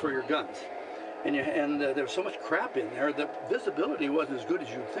buttons for your guns. And there was so much crap in there, the visibility wasn't as good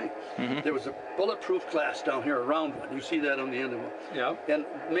as you'd think. There was a bulletproof glass down here around one. You see that on the end of it. Yeah. And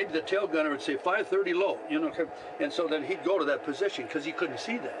maybe the tail gunner would say 530 low, you know. And so then he'd go to that position because he couldn't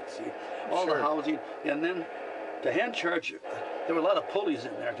see that, see. All the housing. And then to hand charge, there were a lot of pulleys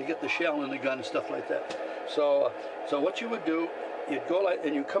in there to get the shell in the gun and stuff like that. So what you would do, you'd go like,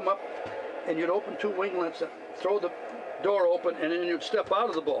 and you come up, and you'd open two winglets, throw the door open, and then you'd step out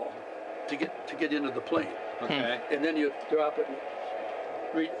of the ball to get into the plane. Okay. And then you drop it and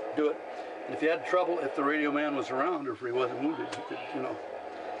redo it. And if you had trouble, if the radio man was around or if he wasn't wounded, you could, you know.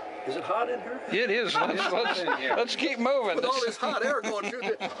 Is it hot in here? It is. Let's keep moving. With all this hot air going through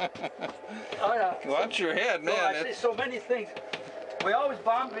the... Oh, yeah. Watch your head, man. I see so many things. We always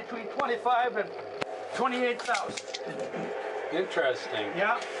bombed between 25 and 28,000. Interesting.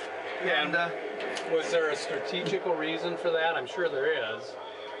 Yeah. And was there a strategical reason for that? I'm sure there is.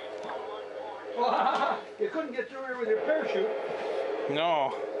 Well, you couldn't get through here with your parachute.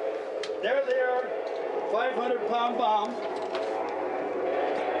 No. There they are, 500-pound bombs.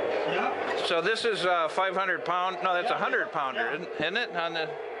 Yeah. So this is a 500-pound. No, that's a 100-pounder, isn't it? On the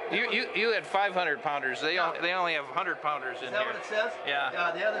you had 500-pounders. They only have 100-pounders in here. Is that what it says? Yeah.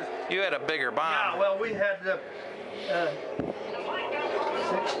 Yeah. The others. You had a bigger bomb. Yeah. Well, we had 6.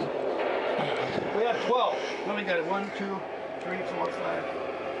 We had 12. Then we got 1, 2, 3, 4, 5.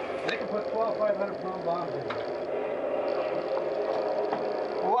 They can put 12 500-pound bombs in.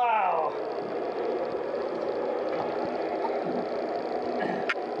 Wow.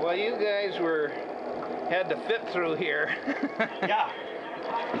 Well, you guys had to fit through here. Yeah.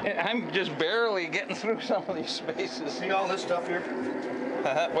 I'm just barely getting through some of these spaces. See all this stuff here?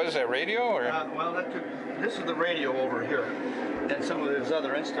 What is that, radio? Or? Well, this is the radio over here, and some of those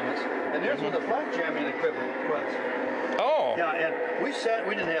other instruments. And there's where the flak jamming equipment was. Oh. Yeah, and we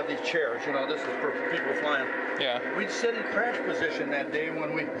didn't have these chairs, you know, this is for people flying. Yeah. We'd sit in crash position that day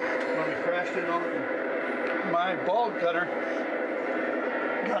when we crashed in on my ball cutter.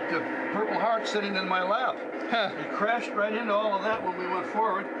 Got the Purple Heart sitting in my lap. Huh. We crashed right into all of that when we went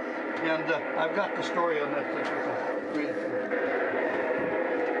forward, and I've got the story on that.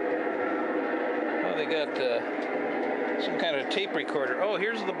 Oh, they got some kind of tape recorder. Oh,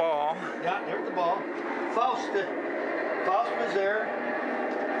 here's the ball. Yeah, there's the ball. Faust was there.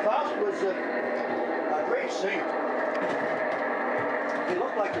 Faust was a great singer. He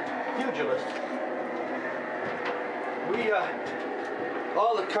looked like a pugilist.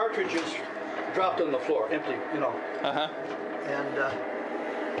 All the cartridges dropped on the floor, empty, you know. And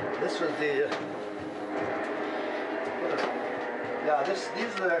this was the.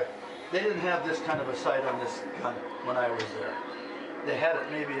 They didn't have this kind of a sight on this gun when I was there. They had it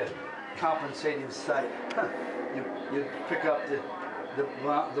maybe a compensating sight. You pick up the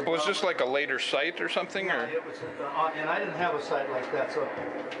was this like a later sight or something? Yeah, or? it was, and I didn't have a sight like that, so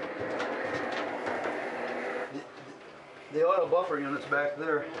the oil buffer unit's back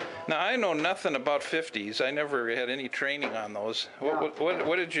there. Now I know nothing about 50s. I never had any training on those. Yeah.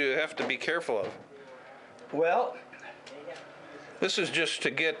 What did you have to be careful of? Well, this is just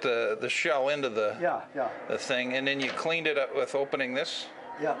to get the shell into the thing, and then you cleaned it up with opening this.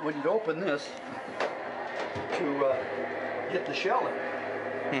 Yeah, when you'd open this to get the shell in,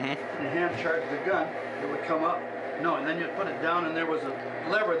 and hand charge the gun, it would come up, No, and then you put it down, and there was a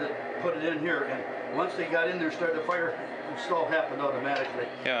lever that put it in here, and once they got in there, started to fire, install happened automatically.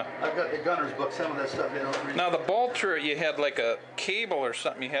 Yeah. I've got the gunner's book, some of that stuff you don't read. Now the ball turret, you had like a cable or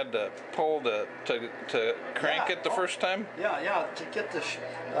something you had to pull to crank it the first time? Yeah, to get the,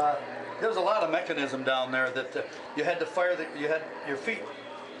 there's a lot of mechanism down there that you had to fire, you had your feet,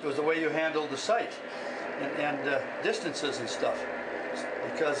 it was the way you handled the sight and distances and stuff,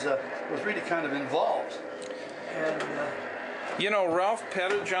 because it was really kind of involved. And, you know, Ralph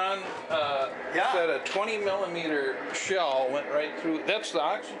Pettijohn said a 20-millimeter shell went right through. That's the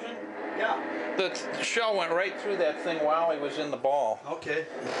oxygen? Yeah. The shell went right through that thing while he was in the ball. Okay.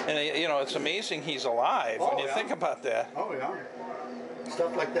 And, you know, it's amazing he's alive when you think about that. Oh, yeah.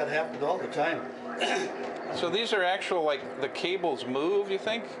 Stuff like that happened all the time. So these are actual, like, the cables move, you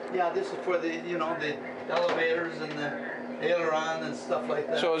think? Yeah, this is for the, you know, the elevators and the aileron and stuff like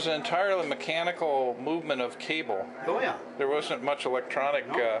that. So it was an entirely mechanical movement of cable. Oh, yeah. There wasn't much electronic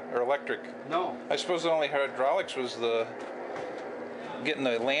or electric. No. I suppose the only hydraulics was the getting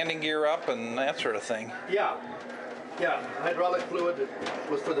the landing gear up and that sort of thing. Yeah. Yeah, hydraulic fluid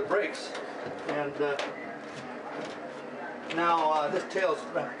was for the brakes. And now this tail's...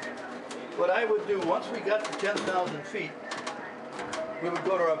 What I would do, once we got to 10,000 feet, we would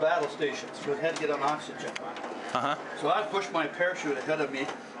go to our battle stations. We had to get on oxygen. So I'd push my parachute ahead of me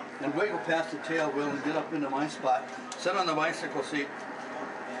and wiggle past the tail wheel and get up into my spot, sit on the bicycle seat,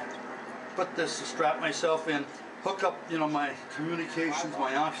 put this, strap myself in, hook up, you know, my communications,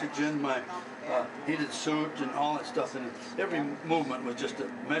 my oxygen, my heated suit and all that stuff. And every movement was just a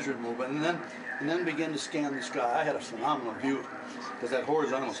measured movement. And then begin to scan the sky. I had a phenomenal view because that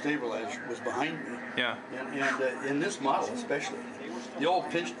horizontal stabilizer was behind me. Yeah. And in this model especially, the old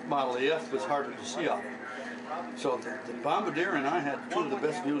pinched Model AF was harder to see out of. So the Bombardier and I had two of the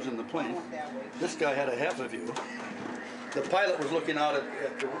best views in the plane. This guy had a half a view. The pilot was looking out at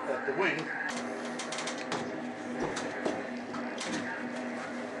the wing.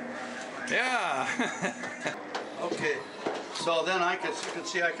 Yeah. Okay. So then you could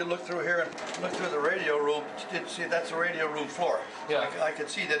see I could look through here and look through the radio room. See, that's the radio room floor. Yeah. So I could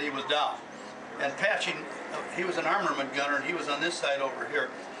see that he was down. And patching, he was an armament gunner, and he was on this side over here.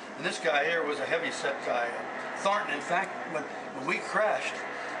 And this guy here was a heavy-set guy. Thornton, in fact, when we crashed,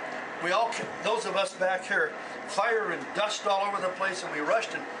 we all, those of us back here, fire and dust all over the place, and we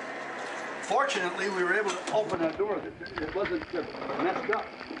rushed. And fortunately, we were able to open that door. It wasn't messed up.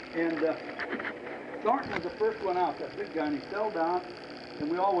 And Thornton was the first one out, that big guy, and he fell down,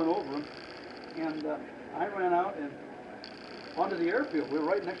 and we all went over him. And I ran out and onto the airfield. We were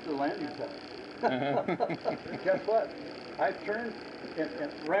right next to the landing pad. Guess what? I turned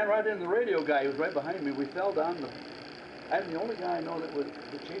and ran right into the radio guy who was right behind me. We fell down. I'm the only guy I know that was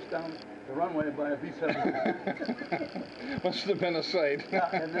chased down the runway by a B-17. Must have been a sight. Yeah,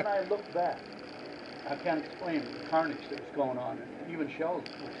 and then I looked back. I can't explain the carnage that was going on. And even shells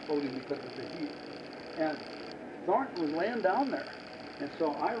were exploding because of the heat. And Thornton was laying down there. And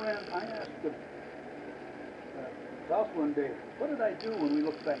so I asked Klaus one day, what did I do when we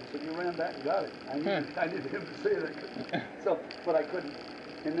looked back? He said, you ran back and got it. I needed him to say that. So, but I couldn't.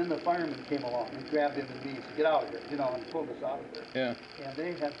 And then the fireman came along and grabbed him and me and said, get out of here, you know, and pulled us out of there. Yeah. And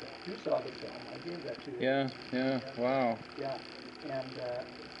they had, you saw the film, I gave that to you. Yeah, wow. Yeah, and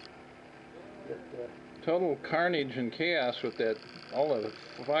total carnage and chaos with that, all the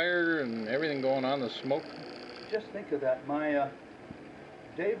fire and everything going on, the smoke. Just think of that. My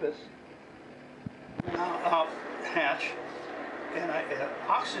Davis out hatch, and an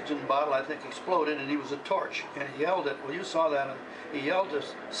oxygen bottle, I think, exploded, and he was a torch. And he yelled at, well, you saw that, and he yelled to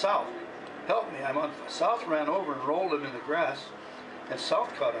South, help me, I'm on. South ran over and rolled him in the grass, and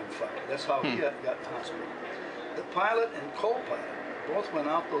South caught on fire. That's how he got in the hospital. The pilot and co-pilot both went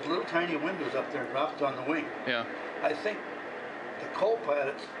out those little tiny windows up there and dropped on the wing. Yeah. I think the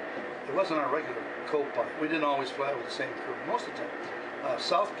co-pilot, it wasn't our regular co-pilot. We didn't always fly with the same crew. Most of the time,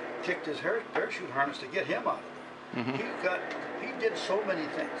 South kicked his parachute harness to get him out of it. He did so many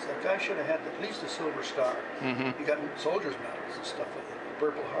things. That guy should have had at least a Silver Star. He got soldiers' medals and stuff like that,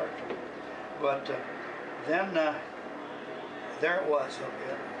 Purple Heart. But then there it was,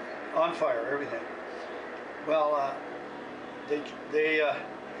 on fire, everything. Well,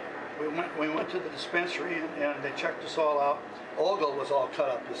 we went to the dispensary and they checked us all out. Ogle was all cut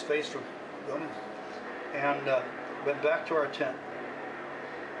up, his face from going, and went back to our tent.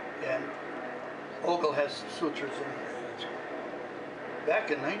 And Ogle has sutures in it. Back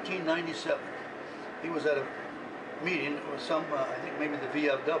in 1997, he was at a meeting with some, I think maybe the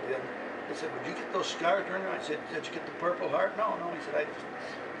VFW. They said, would you get those scars turned around? I said, did you get the Purple Heart? No. He said,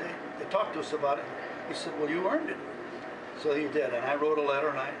 they talked to us about it. He said, well, you earned it. So he did, and I wrote a letter,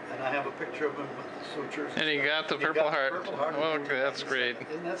 and I have a picture of him with the sutures. And he got the Purple Heart. Oh, okay, that's great.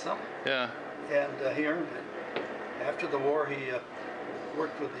 Isn't that something? Yeah. And he earned it. After the war, he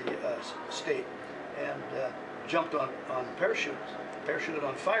worked with the state and jumped on parachutes, parachuted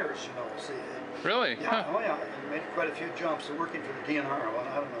on fires, you know. See, really? Yeah, oh yeah, he made quite a few jumps working for the DNR, well,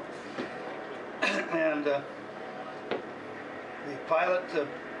 I don't know. And the pilot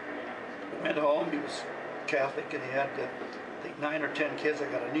went home. He was Catholic, and he had, I think, 9 or 10 kids. I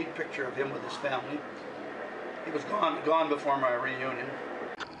got a neat picture of him with his family. He was gone before my reunion.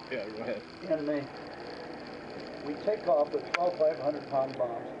 Yeah, go ahead. And we take off with 12 500-pound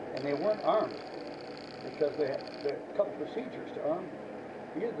bombs, and they weren't armed because they had a couple procedures to arm them.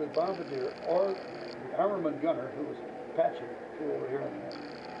 Either the bombardier or the armament gunner, who was patching over here,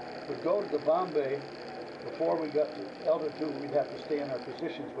 would go to the bomb bay. Before we got to altitude, we'd have to stay in our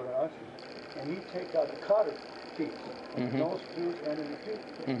positions with our oxygen, and he'd take out the cotter teeth in the nose fuse and in the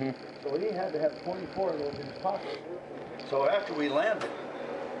fuse. So he had to have 24 of those in his pocket. So after we landed,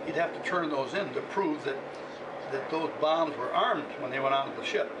 he'd have to turn those in to prove that those bombs were armed when they went out of the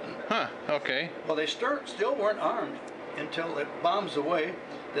ship. Huh, okay. Well, they still weren't armed until the bombs away.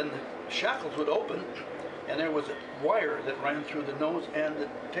 Then the shackles would open, and there was a wire that ran through the nose and the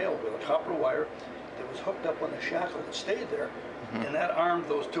tail wheel, a copper wire that was hooked up on the shackle that stayed there, and that armed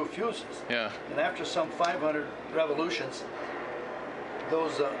those two fuses. Yeah. And after some 500 revolutions,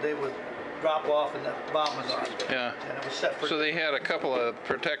 those they would drop off, and the bomb was armed. Yeah. And it was set for. So they had a couple of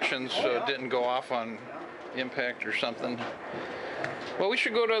protections so it didn't go off on impact or something. Well, we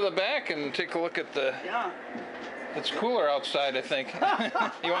should go to the back and take a look at the. Yeah. It's cooler outside, I think.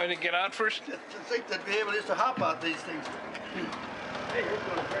 You want me to get out first? To think that be able just to hop out these things. Hey, you're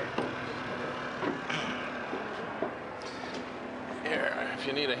doing great. Here, if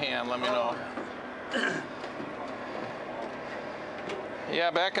you need a hand, let me know. Yeah,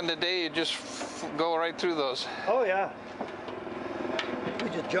 back in the day, you just go right through those. Oh, yeah. We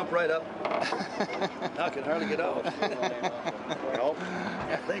just jump right up. Now I can hardly get out. Well,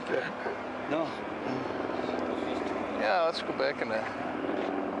 yeah, thank you. No. Yeah, let's go back in there.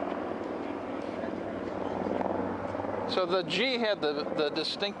 So the G had the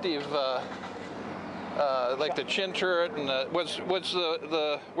distinctive, like the chin turret, and was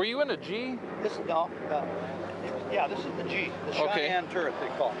the were you in a G? This yeah, this is the G, the Cheyenne turret they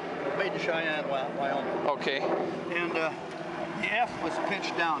call it. It was made in Cheyenne, Wyoming. Okay. And the F was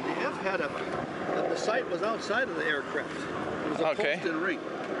pitched down. The F had the sight was outside of the aircraft. It was a post and ring.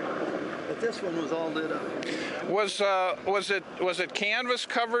 But this one was all lit up. Was it canvas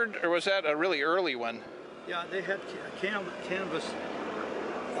covered, or was that a really early one? Yeah, they had canvas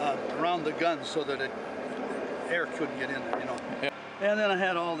around the gun so that air couldn't get in there, you know. Yeah. And then I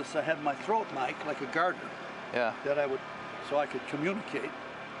had all this. I had my throat mic like a gardener. Yeah. That I would, so I could communicate.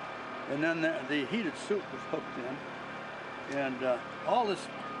 And then the heated suit was hooked in, and all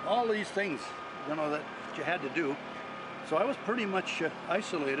these things, you know, that you had to do. So I was pretty much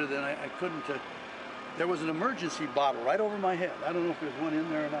isolated, and I couldn't. There was an emergency bottle right over my head. I don't know if there's one in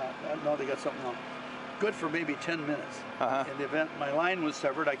there or not. No, they got something on. Good for maybe 10 minutes. In the event my line was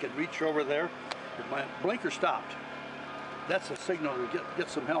severed, I could reach over there. If my blinker stopped, that's a signal to get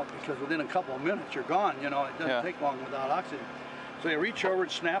some help, because within a couple of minutes you're gone. You know, it doesn't take long without oxygen. So you reach over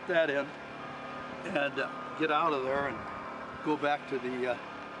and snap that in, and get out of there and go back to the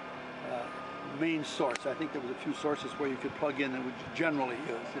main source. I think there was a few sources where you could plug in that we generally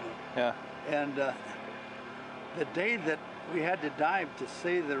use, you know. Yeah. And the day that we had to dive to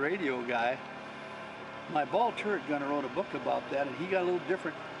save the radio guy, my ball turret gunner wrote a book about that, and he got a little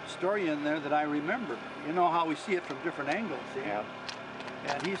different story in there that I remember. You know how we see it from different angles, see? Yeah.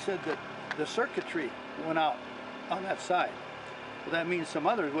 And he said that the circuitry went out on that side. Well, that means some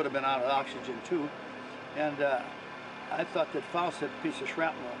others would have been out of oxygen too. And I thought that Faust had a piece of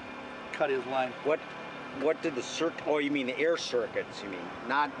shrapnel cut his line. What did the circuit? Oh, you mean the air circuits? You mean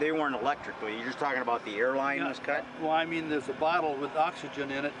not? They weren't electrical. You're just talking about the air line was cut. Well, I mean, there's a bottle with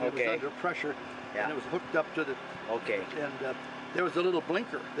oxygen in it. And it was under pressure, and it was hooked up to the. Okay. And there was a little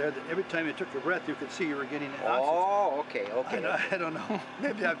blinker there that every time you took your breath, you could see you were getting oxygen. Oh, okay. I don't know.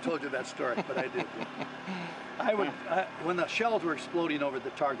 Maybe I've told you that story, but I did. When the shells were exploding over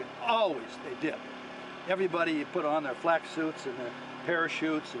the target, always they did. Everybody put on their flak suits and their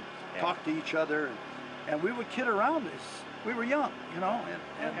parachutes and talk to each other, and we would kid around this. We were young, you know,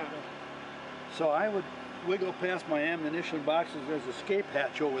 and so I would wiggle past my ammunition boxes. There's an escape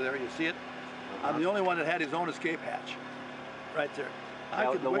hatch over there. You see it? I'm the only one that had his own escape hatch, right there.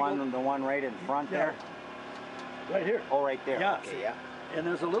 The one right in front there. Right here. Oh, right there. Yeah. Okay, yeah. And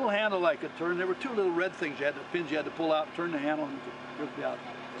there's a little handle I could turn. There were two little red things pins you had to pull out, turn the handle, and you could out.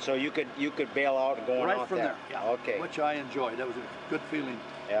 So you could bail out and go right out from there. Yeah. Okay. Which I enjoyed. That was a good feeling.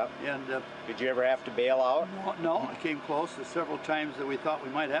 Yeah. And did you ever have to bail out? No, I came close. There's several times that we thought we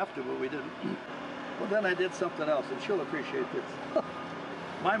might have to, but we didn't. Well, then I did something else, and she'll appreciate this.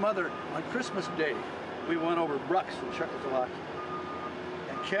 My mother, on Christmas Day, we went over Brux in Czechoslovakia,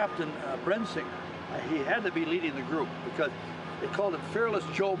 and Captain Brensing, he had to be leading the group because they called him Fearless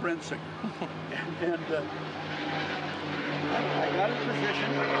Joe Brensing. and I got in position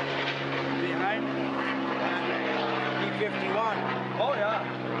behind B-51. Oh yeah.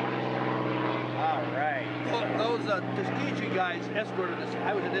 All right. Those Tuskegee guys escorted us.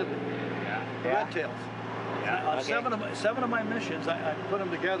 I was in Italy. Yeah. The Red Tails. And on Okay. seven of my missions, I put them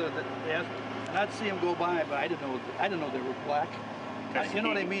together. And I'd see them go by, but I didn't know they were black. You know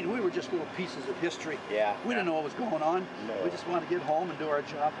what I mean? We were just little pieces of history. Yeah. We didn't know what was going on. No. We just wanted to get home and do our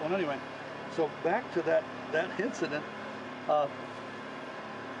job. Well, anyway, so back to that incident.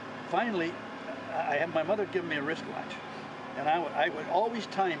 Finally, I had my mother give me a wristwatch, and I would always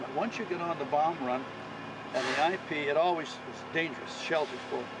time it. Once you get on the bomb run and the IP, it always was dangerous, shelters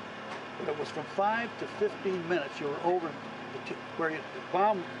full. But it was from 5 to 15 minutes. You were over where the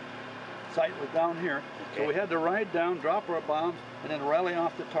bomb site was down here. Okay. So we had to ride down, drop our bombs, and then rally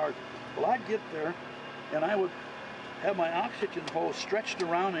off the target. Well, I'd get there, and I would have my oxygen hose stretched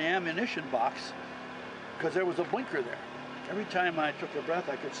around the ammunition box because there was a blinker there. Every time I took a breath,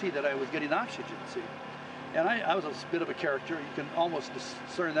 I could see that I was getting oxygen, see? And I was a bit of a character. You can almost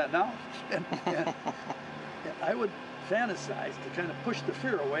discern that now. And I would fantasize to kind of push the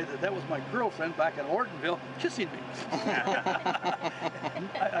fear away that was my girlfriend back in Ortonville kissing me.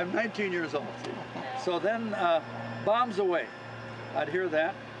 I'm 19 years old, see? So then, bombs away. I'd hear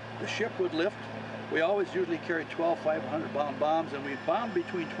that. The ship would lift. We always usually carried 12 500-pound bombs, and we'd bomb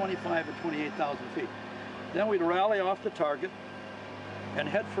between 25 and 28,000 feet. Then we'd rally off the target and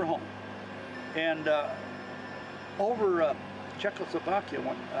head for home. And over Czechoslovakia,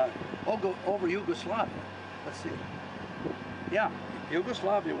 over Yugoslavia, let's see. Yeah,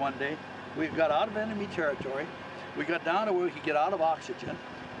 Yugoslavia one day, we got out of enemy territory. We got down to where we could get out of oxygen.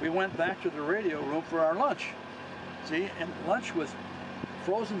 We went back to the radio room for our lunch. See, and lunch was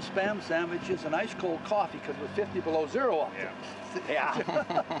frozen Spam sandwiches and ice cold coffee because it was 50 below zero up there.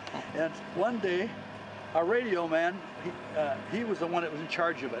 Yeah. And one day, our radio man, he was the one that was in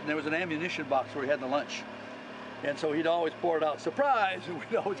charge of it. And there was an ammunition box where he had the lunch. And so he'd always pour it out, surprise, and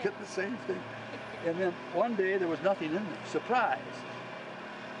we'd always get the same thing. And then one day there was nothing in there, surprise.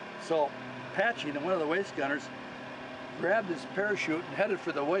 So Patchy, one of the waist gunners, grabbed his parachute and headed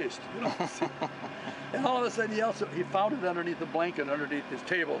for the waist, you know. And all of a sudden he found it underneath the blanket, underneath his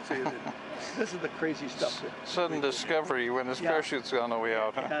table. See, this is the crazy stuff. Sudden discovery when his parachute's gone the way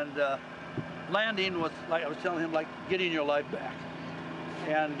out, huh? And landing was, like I was telling him, like getting your life back.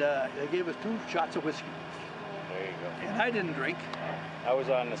 And they gave us 2 shots of whiskey. There you go. And I didn't drink. I was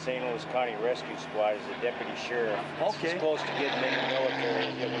on the St. Louis County Rescue Squad as a deputy sheriff. Okay. It's close to getting in the military.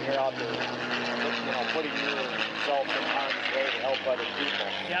 When you're out there, putting yourself in harm's way to help other people.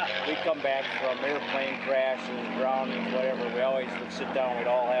 Yeah. We'd come back from airplane crashes, drownings, whatever. We always would sit down. We'd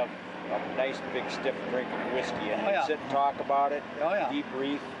all have a nice big stiff drink of whiskey, and we'd sit and talk about it.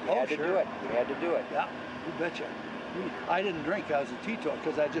 Debrief. We had to do it. We had to do it. Yeah, you betcha. I didn't drink. I was a teetotal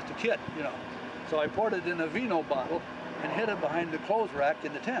because I was just a kid, you know. So I poured it in a vino bottle and hid it behind the clothes rack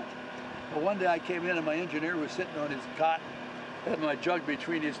in the tent. But one day I came in and my engineer was sitting on his cot, had my jug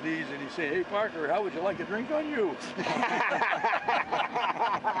between his knees, and he said, "Hey Parker, how would you like a drink on you?"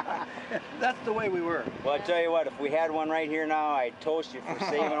 That's the way we were. Well, I tell you what, if we had one right here now, I'd toast you for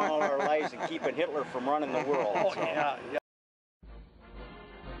saving all our lives and keeping Hitler from running the world. Oh, yeah.